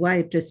argue why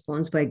it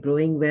responds by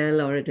growing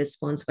well, or it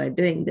responds by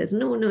doing this.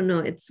 No,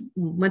 it's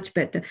much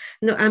better.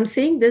 No, I'm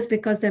saying this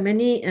because there are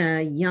many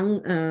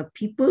young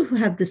people who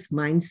have this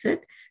mindset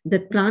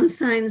that plant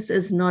science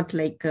is not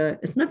like,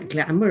 it's not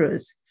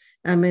glamorous.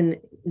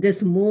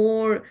 There's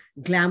more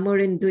glamour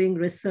in doing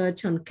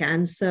research on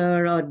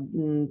cancer, or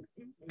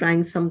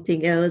trying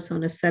something else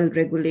on a cell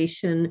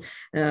regulation.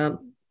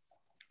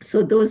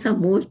 So those are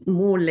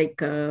more like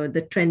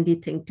the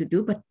trendy thing to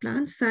do. But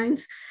plant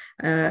science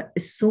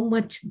is so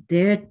much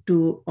there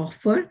to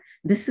offer.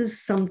 This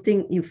is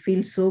something you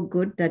feel so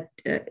good that,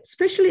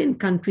 especially in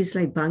countries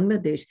like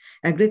Bangladesh,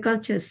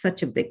 agriculture is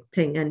such a big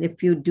thing. And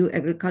if you do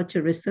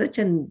agriculture research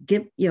and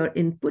give your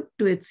input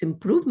to its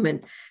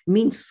improvement,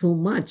 means so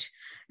much.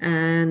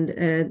 And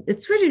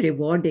it's very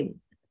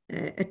rewarding.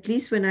 at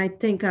least when I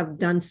think I've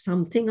done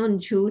something on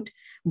jute,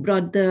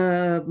 brought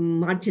the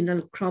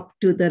marginal crop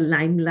to the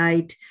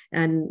limelight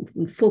and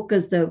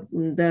focus the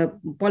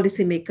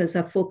policymakers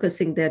are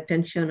focusing their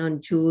attention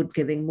on jute,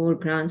 giving more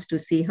grants to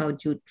see how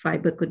jute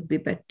fiber could be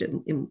better,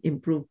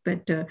 improved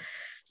better.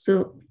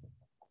 So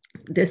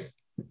this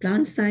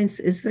plant science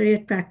is very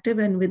attractive,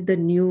 and with the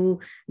new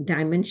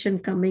dimension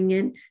coming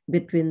in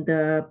between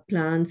the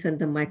plants and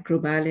the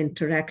microbial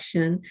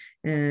interaction,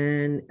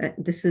 and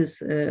this is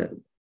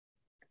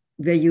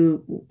where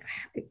you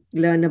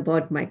learn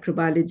about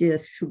microbiology,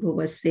 as Shubha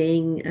was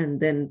saying, and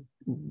then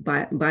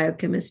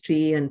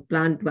biochemistry and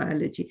plant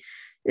biology.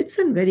 It's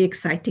a very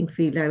exciting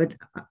field. I would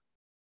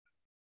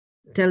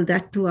tell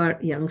that to our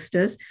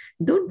youngsters.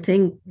 Don't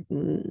think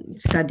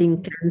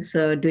studying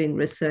cancer, doing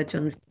research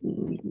on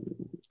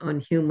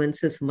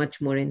humans is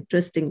much more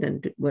interesting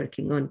than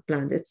working on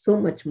plants. It's so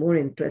much more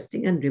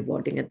interesting and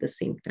rewarding at the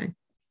same time.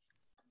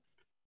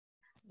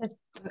 That's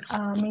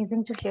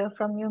amazing to hear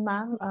from you,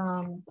 ma'am.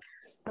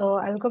 So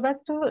I'll go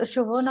back to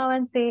Shubho now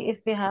and say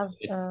if we have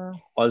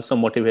also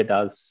motivate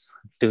us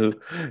to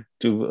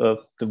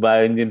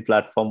Bioingene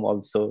platform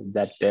also,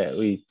 that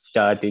we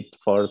started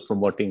for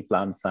promoting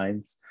plant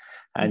science,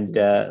 and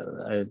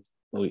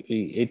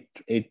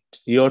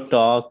your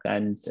talk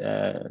and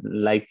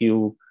like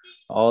you,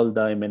 all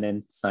the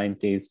eminent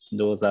scientists,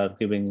 those are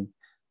giving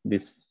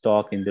this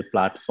talk in the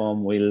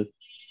platform, will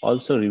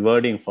also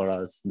rewarding for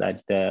us, that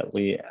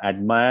we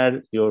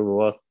admire your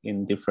work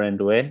in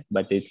different way,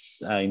 but it's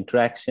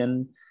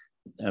interaction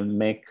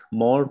make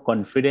more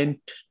confident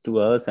to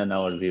us and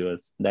our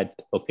viewers that,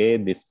 okay,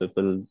 these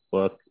people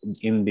work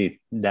in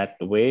that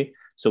way,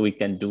 so we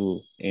can do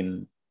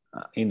in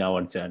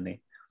our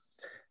journey.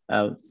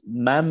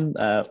 Ma'am,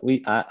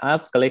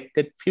 I've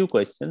collected few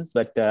questions,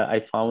 but I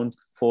found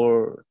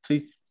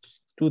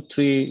two,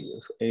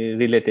 three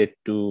related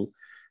to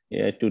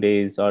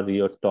today's or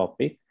your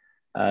topic.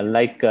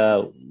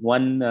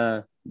 One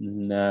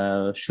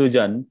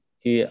Shujan,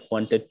 he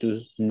wanted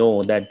to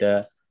know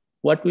that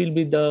what will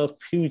be the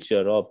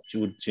future of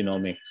jute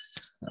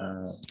genomics?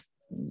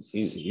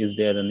 Is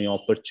there any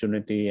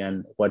opportunity,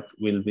 and what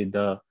will be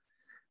the,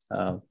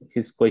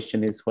 his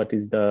question is, what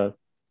is the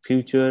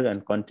future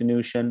and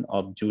continuation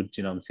of jute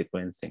genome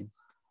sequencing?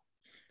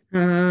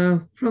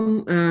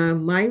 From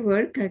my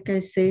work, I can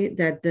say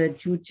that the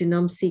jute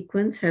genome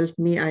sequence helped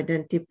me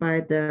identify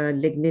the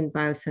lignin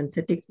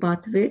biosynthetic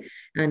pathway,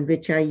 and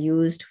which I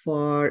used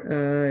for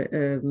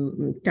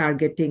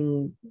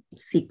targeting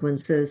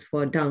sequences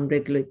for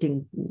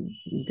downregulating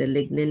the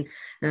lignin,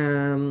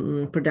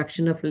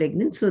 production of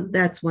lignin. So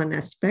that's one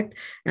aspect.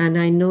 And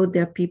I know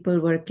there are people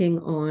working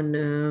on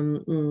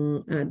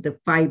the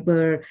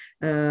fiber,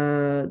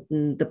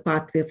 the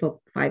pathway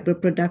for fiber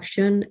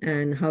production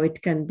and how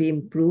it can be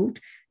improved.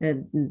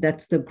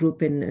 That's the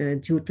group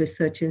in Jute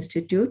Research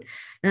Institute.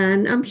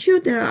 And I'm sure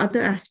there are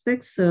other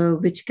aspects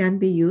which can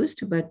be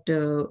used, but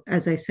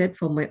as I said,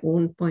 from my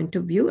own point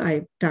of view,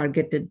 I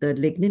targeted the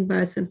lignin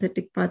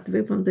biosynthetic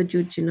pathway from the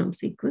jute genome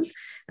sequence,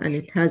 and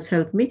it has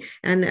helped me.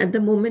 And at the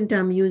moment,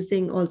 I'm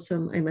using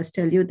also, I must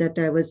tell you that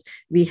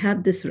we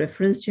have this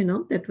reference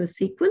genome that was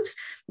sequenced,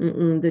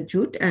 the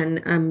jute,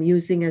 and I'm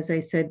using, as I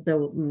said,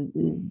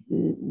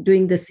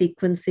 doing the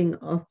sequencing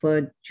of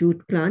a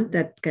jute plant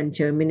that can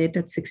germinate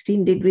at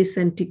 16 degrees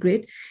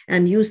centigrade,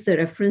 and use the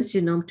reference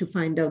genome to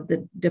find out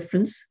the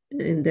difference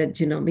in the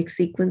genomic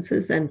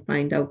sequences, and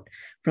find out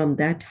from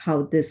that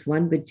how this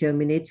one which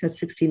germinates at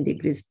 16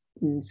 degrees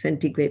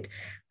centigrade,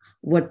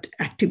 what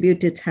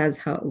attribute it has,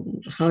 how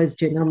its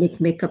genomic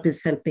makeup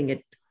is helping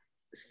it,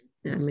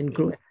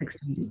 grow at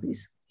 16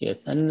 degrees.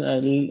 Yes, and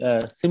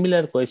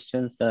similar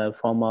questions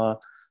from a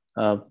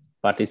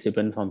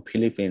participant from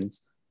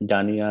Philippines,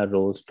 Dania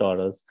Rose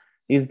Torres.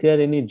 Is there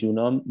any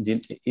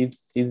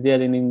is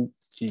there any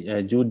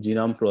jute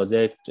genome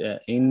project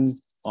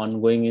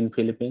ongoing in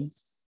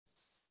Philippines?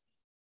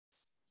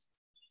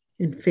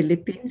 In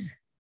Philippines?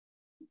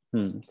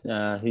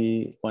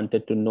 He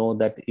wanted to know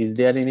that, is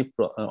there any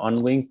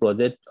ongoing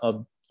project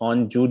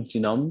on jute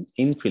genome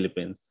in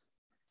Philippines?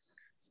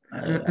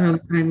 I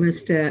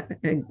must,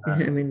 I'm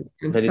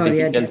very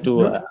sorry. Difficult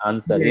to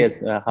answer.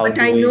 Yes, but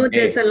I know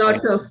there's a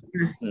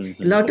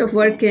lot of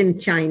work in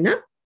China.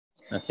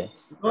 Okay.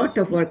 A lot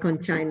of work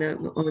on China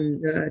on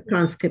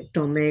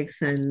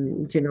transcriptomics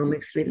and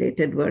genomics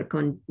related work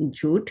on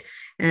jute,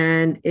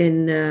 and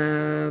in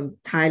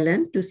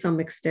Thailand to some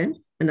extent,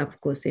 and of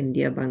course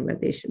India,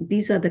 Bangladesh.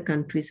 These are the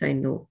countries I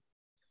know.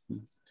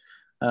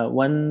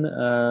 One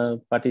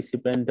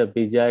participant,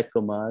 Vijay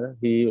Kumar,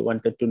 he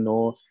wanted to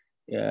know,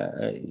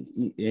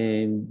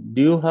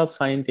 do you have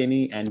find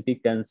any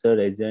anti-cancer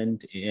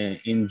agent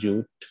in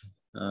jute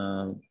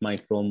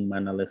microbe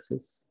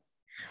analysis?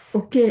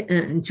 Okay,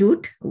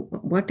 jute,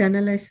 what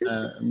analysis?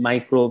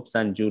 Microbes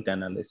and jute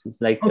analysis.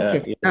 Like,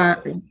 okay.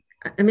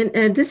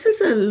 This is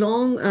a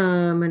long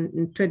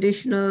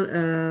traditional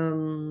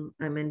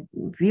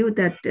view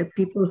that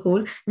people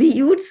hold. We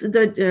use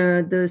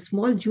the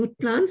small jute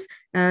plants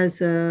as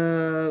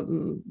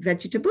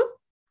vegetable,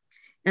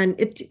 and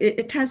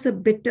it has a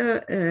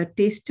bitter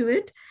taste to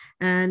it.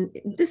 And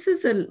this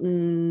is a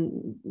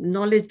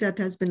knowledge that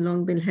has been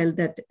long been held,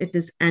 that it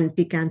is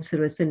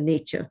anti-cancerous in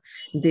nature.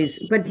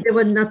 But there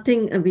was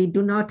nothing, we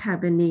do not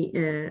have any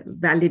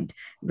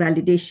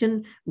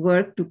validation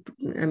work to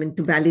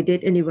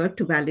validate any work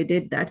to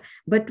validate that.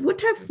 But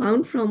what I've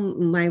found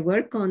from my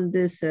work on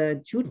this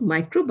jute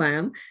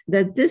microbiome,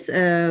 that this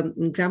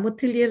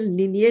Grammothilium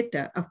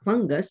lineata, a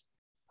fungus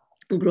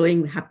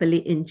growing happily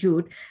in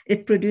jute,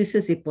 it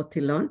produces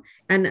epithelion,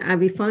 and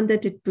we found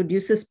that it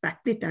produces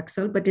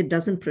paclitaxel, but it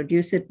doesn't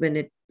produce it when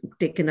it's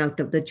taken out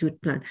of the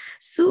jute plant.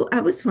 So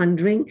I was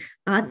wondering,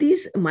 are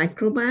these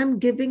microbiome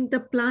giving the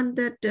plant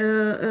that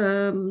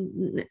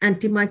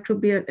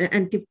antimicrobial,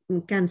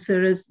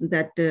 anti-cancerous,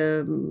 that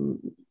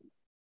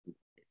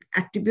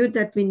attribute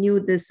that we knew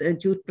this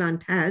jute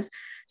plant has?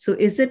 So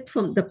is it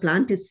from the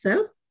plant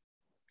itself,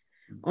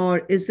 or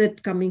is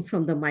it coming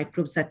from the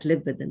microbes that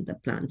live within the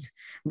plants?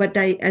 But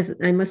as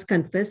I must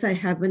confess, I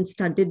haven't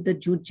studied the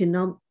jute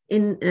genome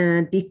in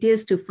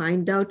details to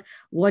find out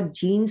what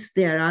genes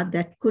there are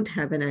that could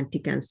have an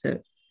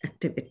anti-cancer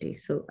activity.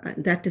 So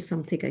that is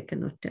something I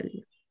cannot tell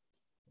you.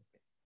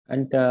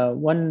 And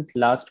one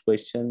last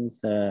question,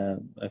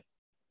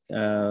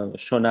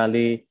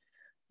 Shonali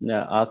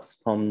asks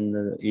from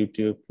the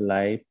YouTube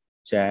live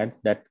chat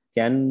that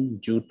can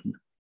jute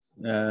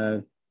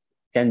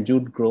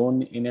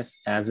grown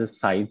as a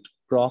side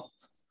crop?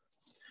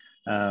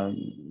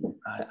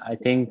 I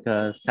think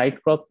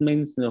side crop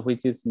means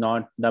which is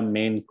not the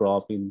main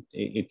crop.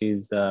 It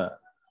is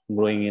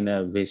growing in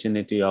a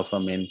vicinity of a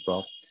main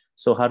crop.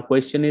 So her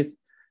question is,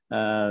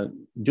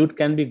 jute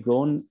can be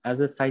grown as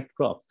a side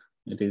crop?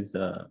 It is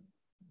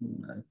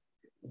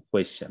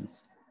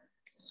questions.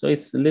 So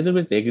it's a little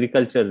bit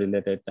agriculture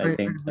related, I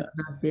think.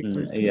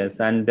 Yes,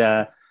 and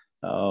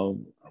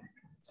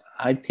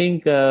I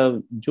think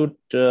jute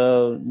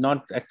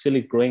not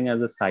actually growing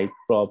as a side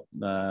crop,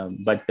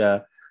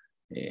 but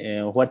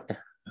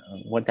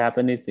what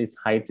happened is its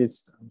height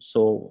is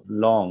so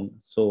long,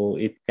 so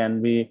it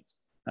can be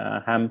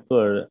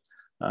hamper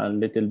a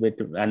little bit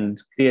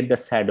and create the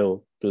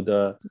shadow to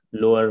the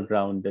lower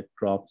grounded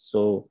crops.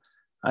 So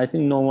I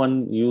think no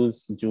one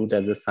use jute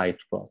as a side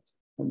crop.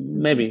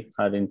 Maybe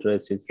her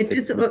interest is.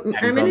 It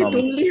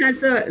only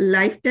has a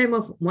lifetime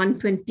of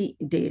 120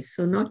 days,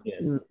 so not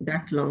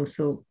that long.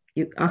 So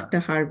after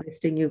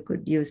harvesting, you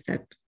could use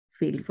that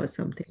field for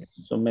something.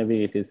 So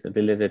maybe it is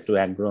related to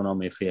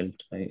agronomy field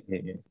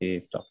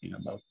he talking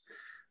about.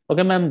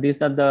 Okay, ma'am,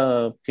 these are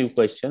the few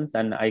questions,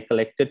 and I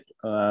collected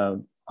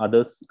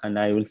others, and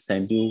I will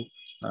send you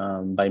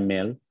by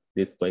mail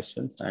these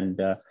questions. And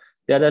there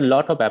are a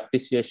lot of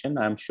appreciation.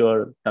 I'm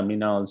sure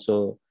Tamina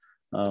also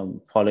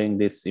following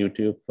this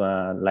YouTube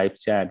live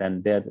chat,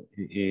 and there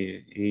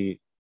she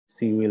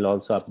will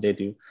also update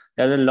you.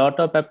 There are a lot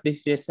of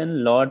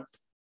appreciation, lot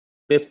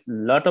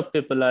of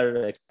people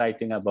are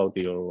exciting about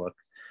your work,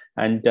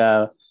 and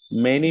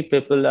many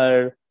people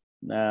are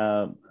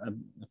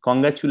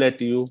congratulate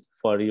you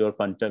for your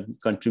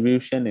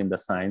contribution in the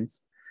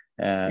science,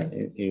 as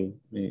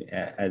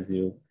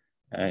you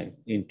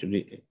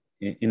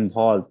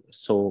involved,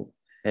 so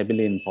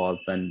heavily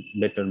involved and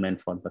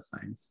betterment for the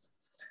science.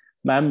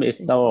 Ma'am,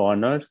 it's our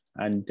honor,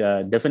 and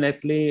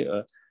definitely,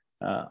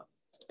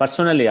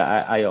 personally,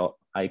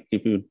 I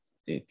keep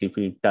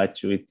in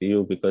touch with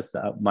you because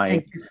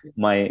my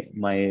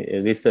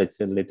research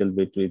a little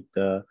bit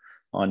with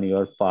on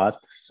your path.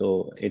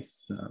 So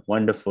it's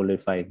wonderful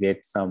if I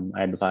get some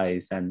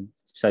advice and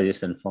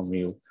suggestion from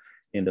you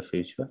in the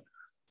future.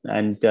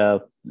 And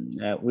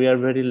we are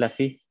very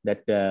lucky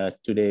that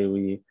today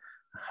we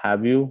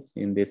have you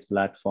in this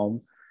platform.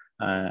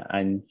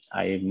 And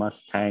I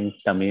must thank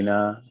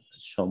Tamina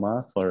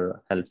Shoma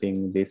for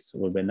helping this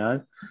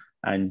webinar.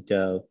 And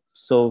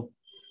so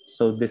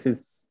this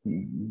is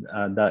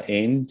the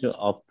end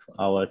of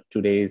our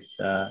today's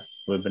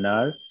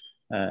webinar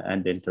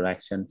and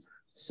interaction.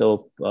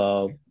 So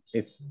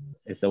it's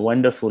a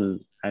wonderful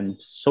and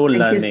so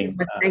learning.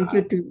 Thank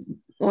you to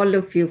all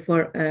of you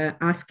for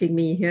asking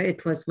me here.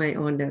 It was my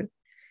honor.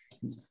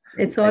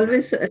 It's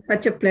always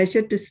such a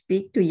pleasure to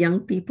speak to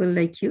young people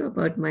like you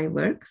about my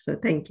work. So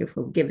thank you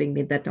for giving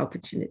me that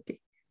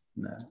opportunity.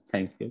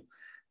 Thank you.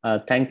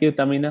 Thank you,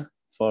 Tamina,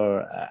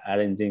 for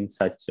arranging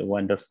such a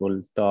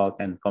wonderful talk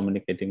and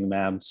communicating,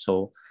 ma'am,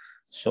 so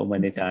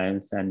many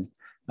times. And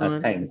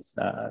thanks.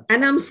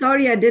 And I'm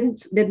sorry, I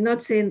did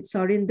not say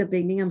sorry in the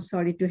beginning. I'm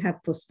sorry to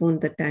have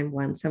postponed the time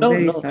once. I'm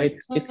very sorry.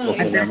 It's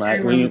okay,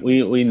 ma'am.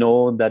 We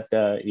know that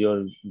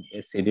your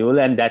schedule,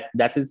 and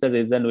that is the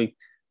reason we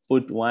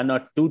put 1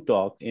 or 2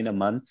 talks in a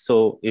month.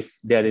 So if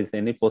there is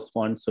any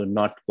postpone, so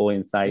not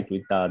coincide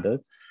with the other.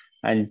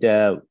 And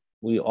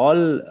we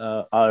all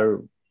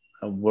are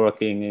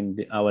working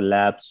in our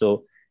lab.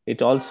 So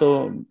it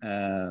also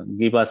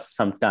give us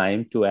some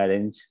time to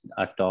arrange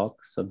a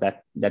talk. So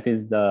that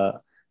is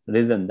the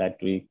reason that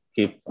we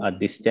keep a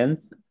distance,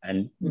 and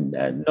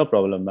no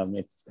problem, ma'am.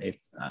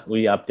 It's we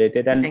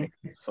updated, and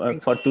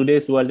for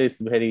today's world, it's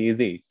very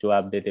easy to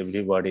update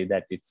everybody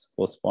that it's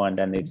postponed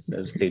and it's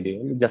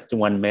scheduled. Just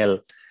one mail,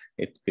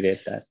 it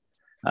creates that.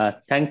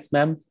 Thanks,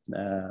 ma'am.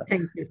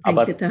 Thank you.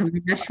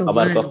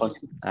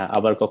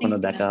 আবার কখনো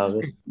দেখা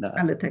হবে।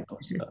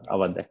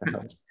 আবার দেখা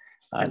হবে।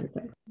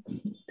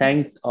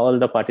 Thanks all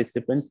the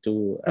participants to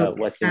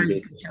watching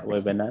this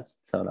webinar.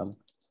 Salam.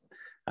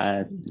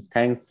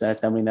 Thanks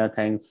Tamina,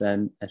 thanks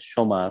and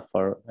Shoma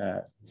for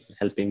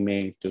helping me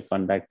to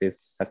conduct this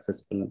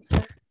successful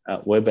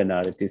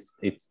webinar.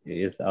 It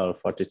is our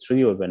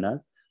 43 webinar.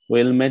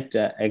 We'll meet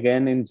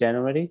again in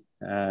January.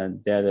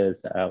 There is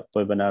a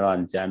webinar on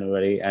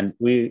January, and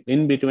we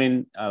in between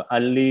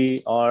early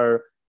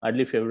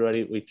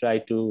February we try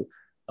to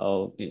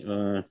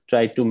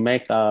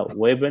make a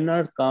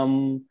webinar come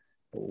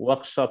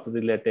workshop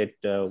related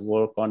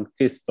work on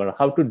CRISPR,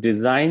 how to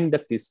design the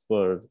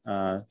CRISPR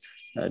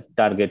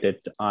targeted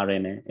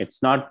RNA. It's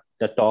not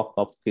the talk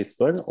of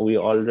CRISPR. We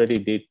already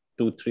did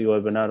 2-3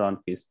 webinar on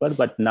CRISPR,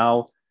 but now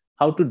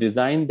how to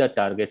design the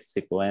target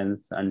sequence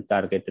and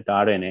targeted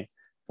RNA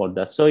for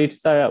that. So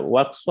it's a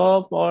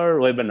workshop or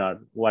webinar,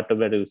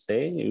 whatever you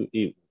say.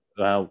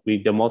 We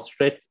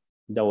demonstrate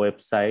the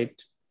website,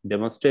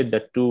 demonstrate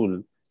the tool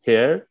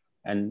here,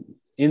 and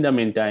in the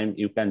meantime,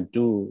 you can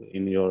do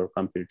in your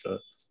computer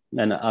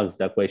and ask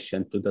the question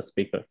to the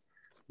speaker.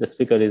 The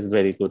speaker is a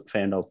very good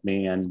friend of me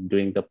and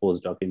doing the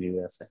postdoc in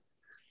USA.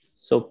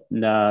 So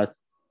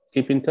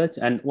keep in touch.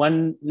 And one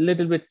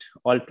little bit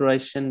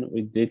alteration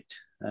we did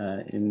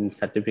in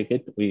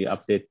certificate, we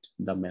update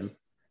the mail.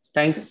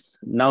 Thanks.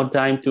 Now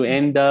time to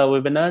end the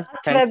webinar.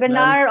 Thanks,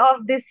 webinar of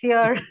this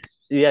year.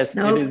 Yes,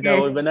 it is the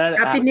webinar.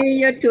 Happy New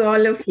Year to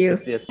all of you.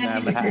 Yes,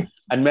 ma'am.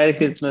 And Merry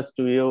Christmas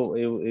to you.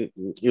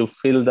 You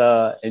feel the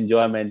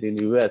enjoyment in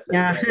USA.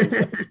 Yeah.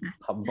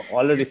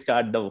 Already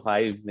start the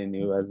vibes in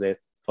USA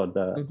for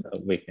the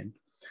weekend.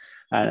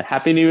 And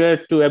Happy New Year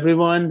to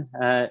everyone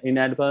in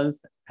advance.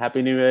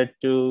 Happy New Year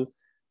to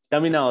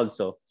Tamina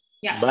also.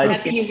 Yeah, bye.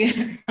 Happy New Year.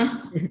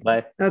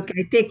 Bye. Okay,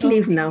 take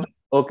leave now.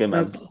 Okay,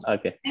 ma'am.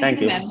 Okay. Thank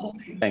you.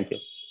 Thank you.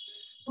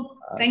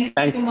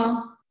 Thanks, Uma.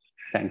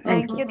 Thanks.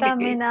 Thank you,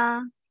 Tamina.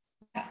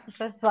 It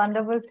was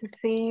wonderful to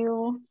see you.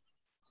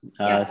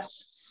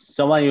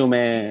 Soma, you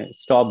may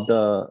stop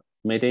the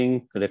meeting,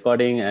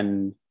 recording, and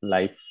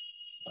live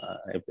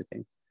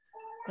everything.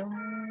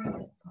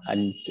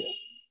 And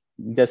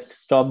just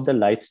stop the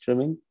live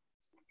streaming.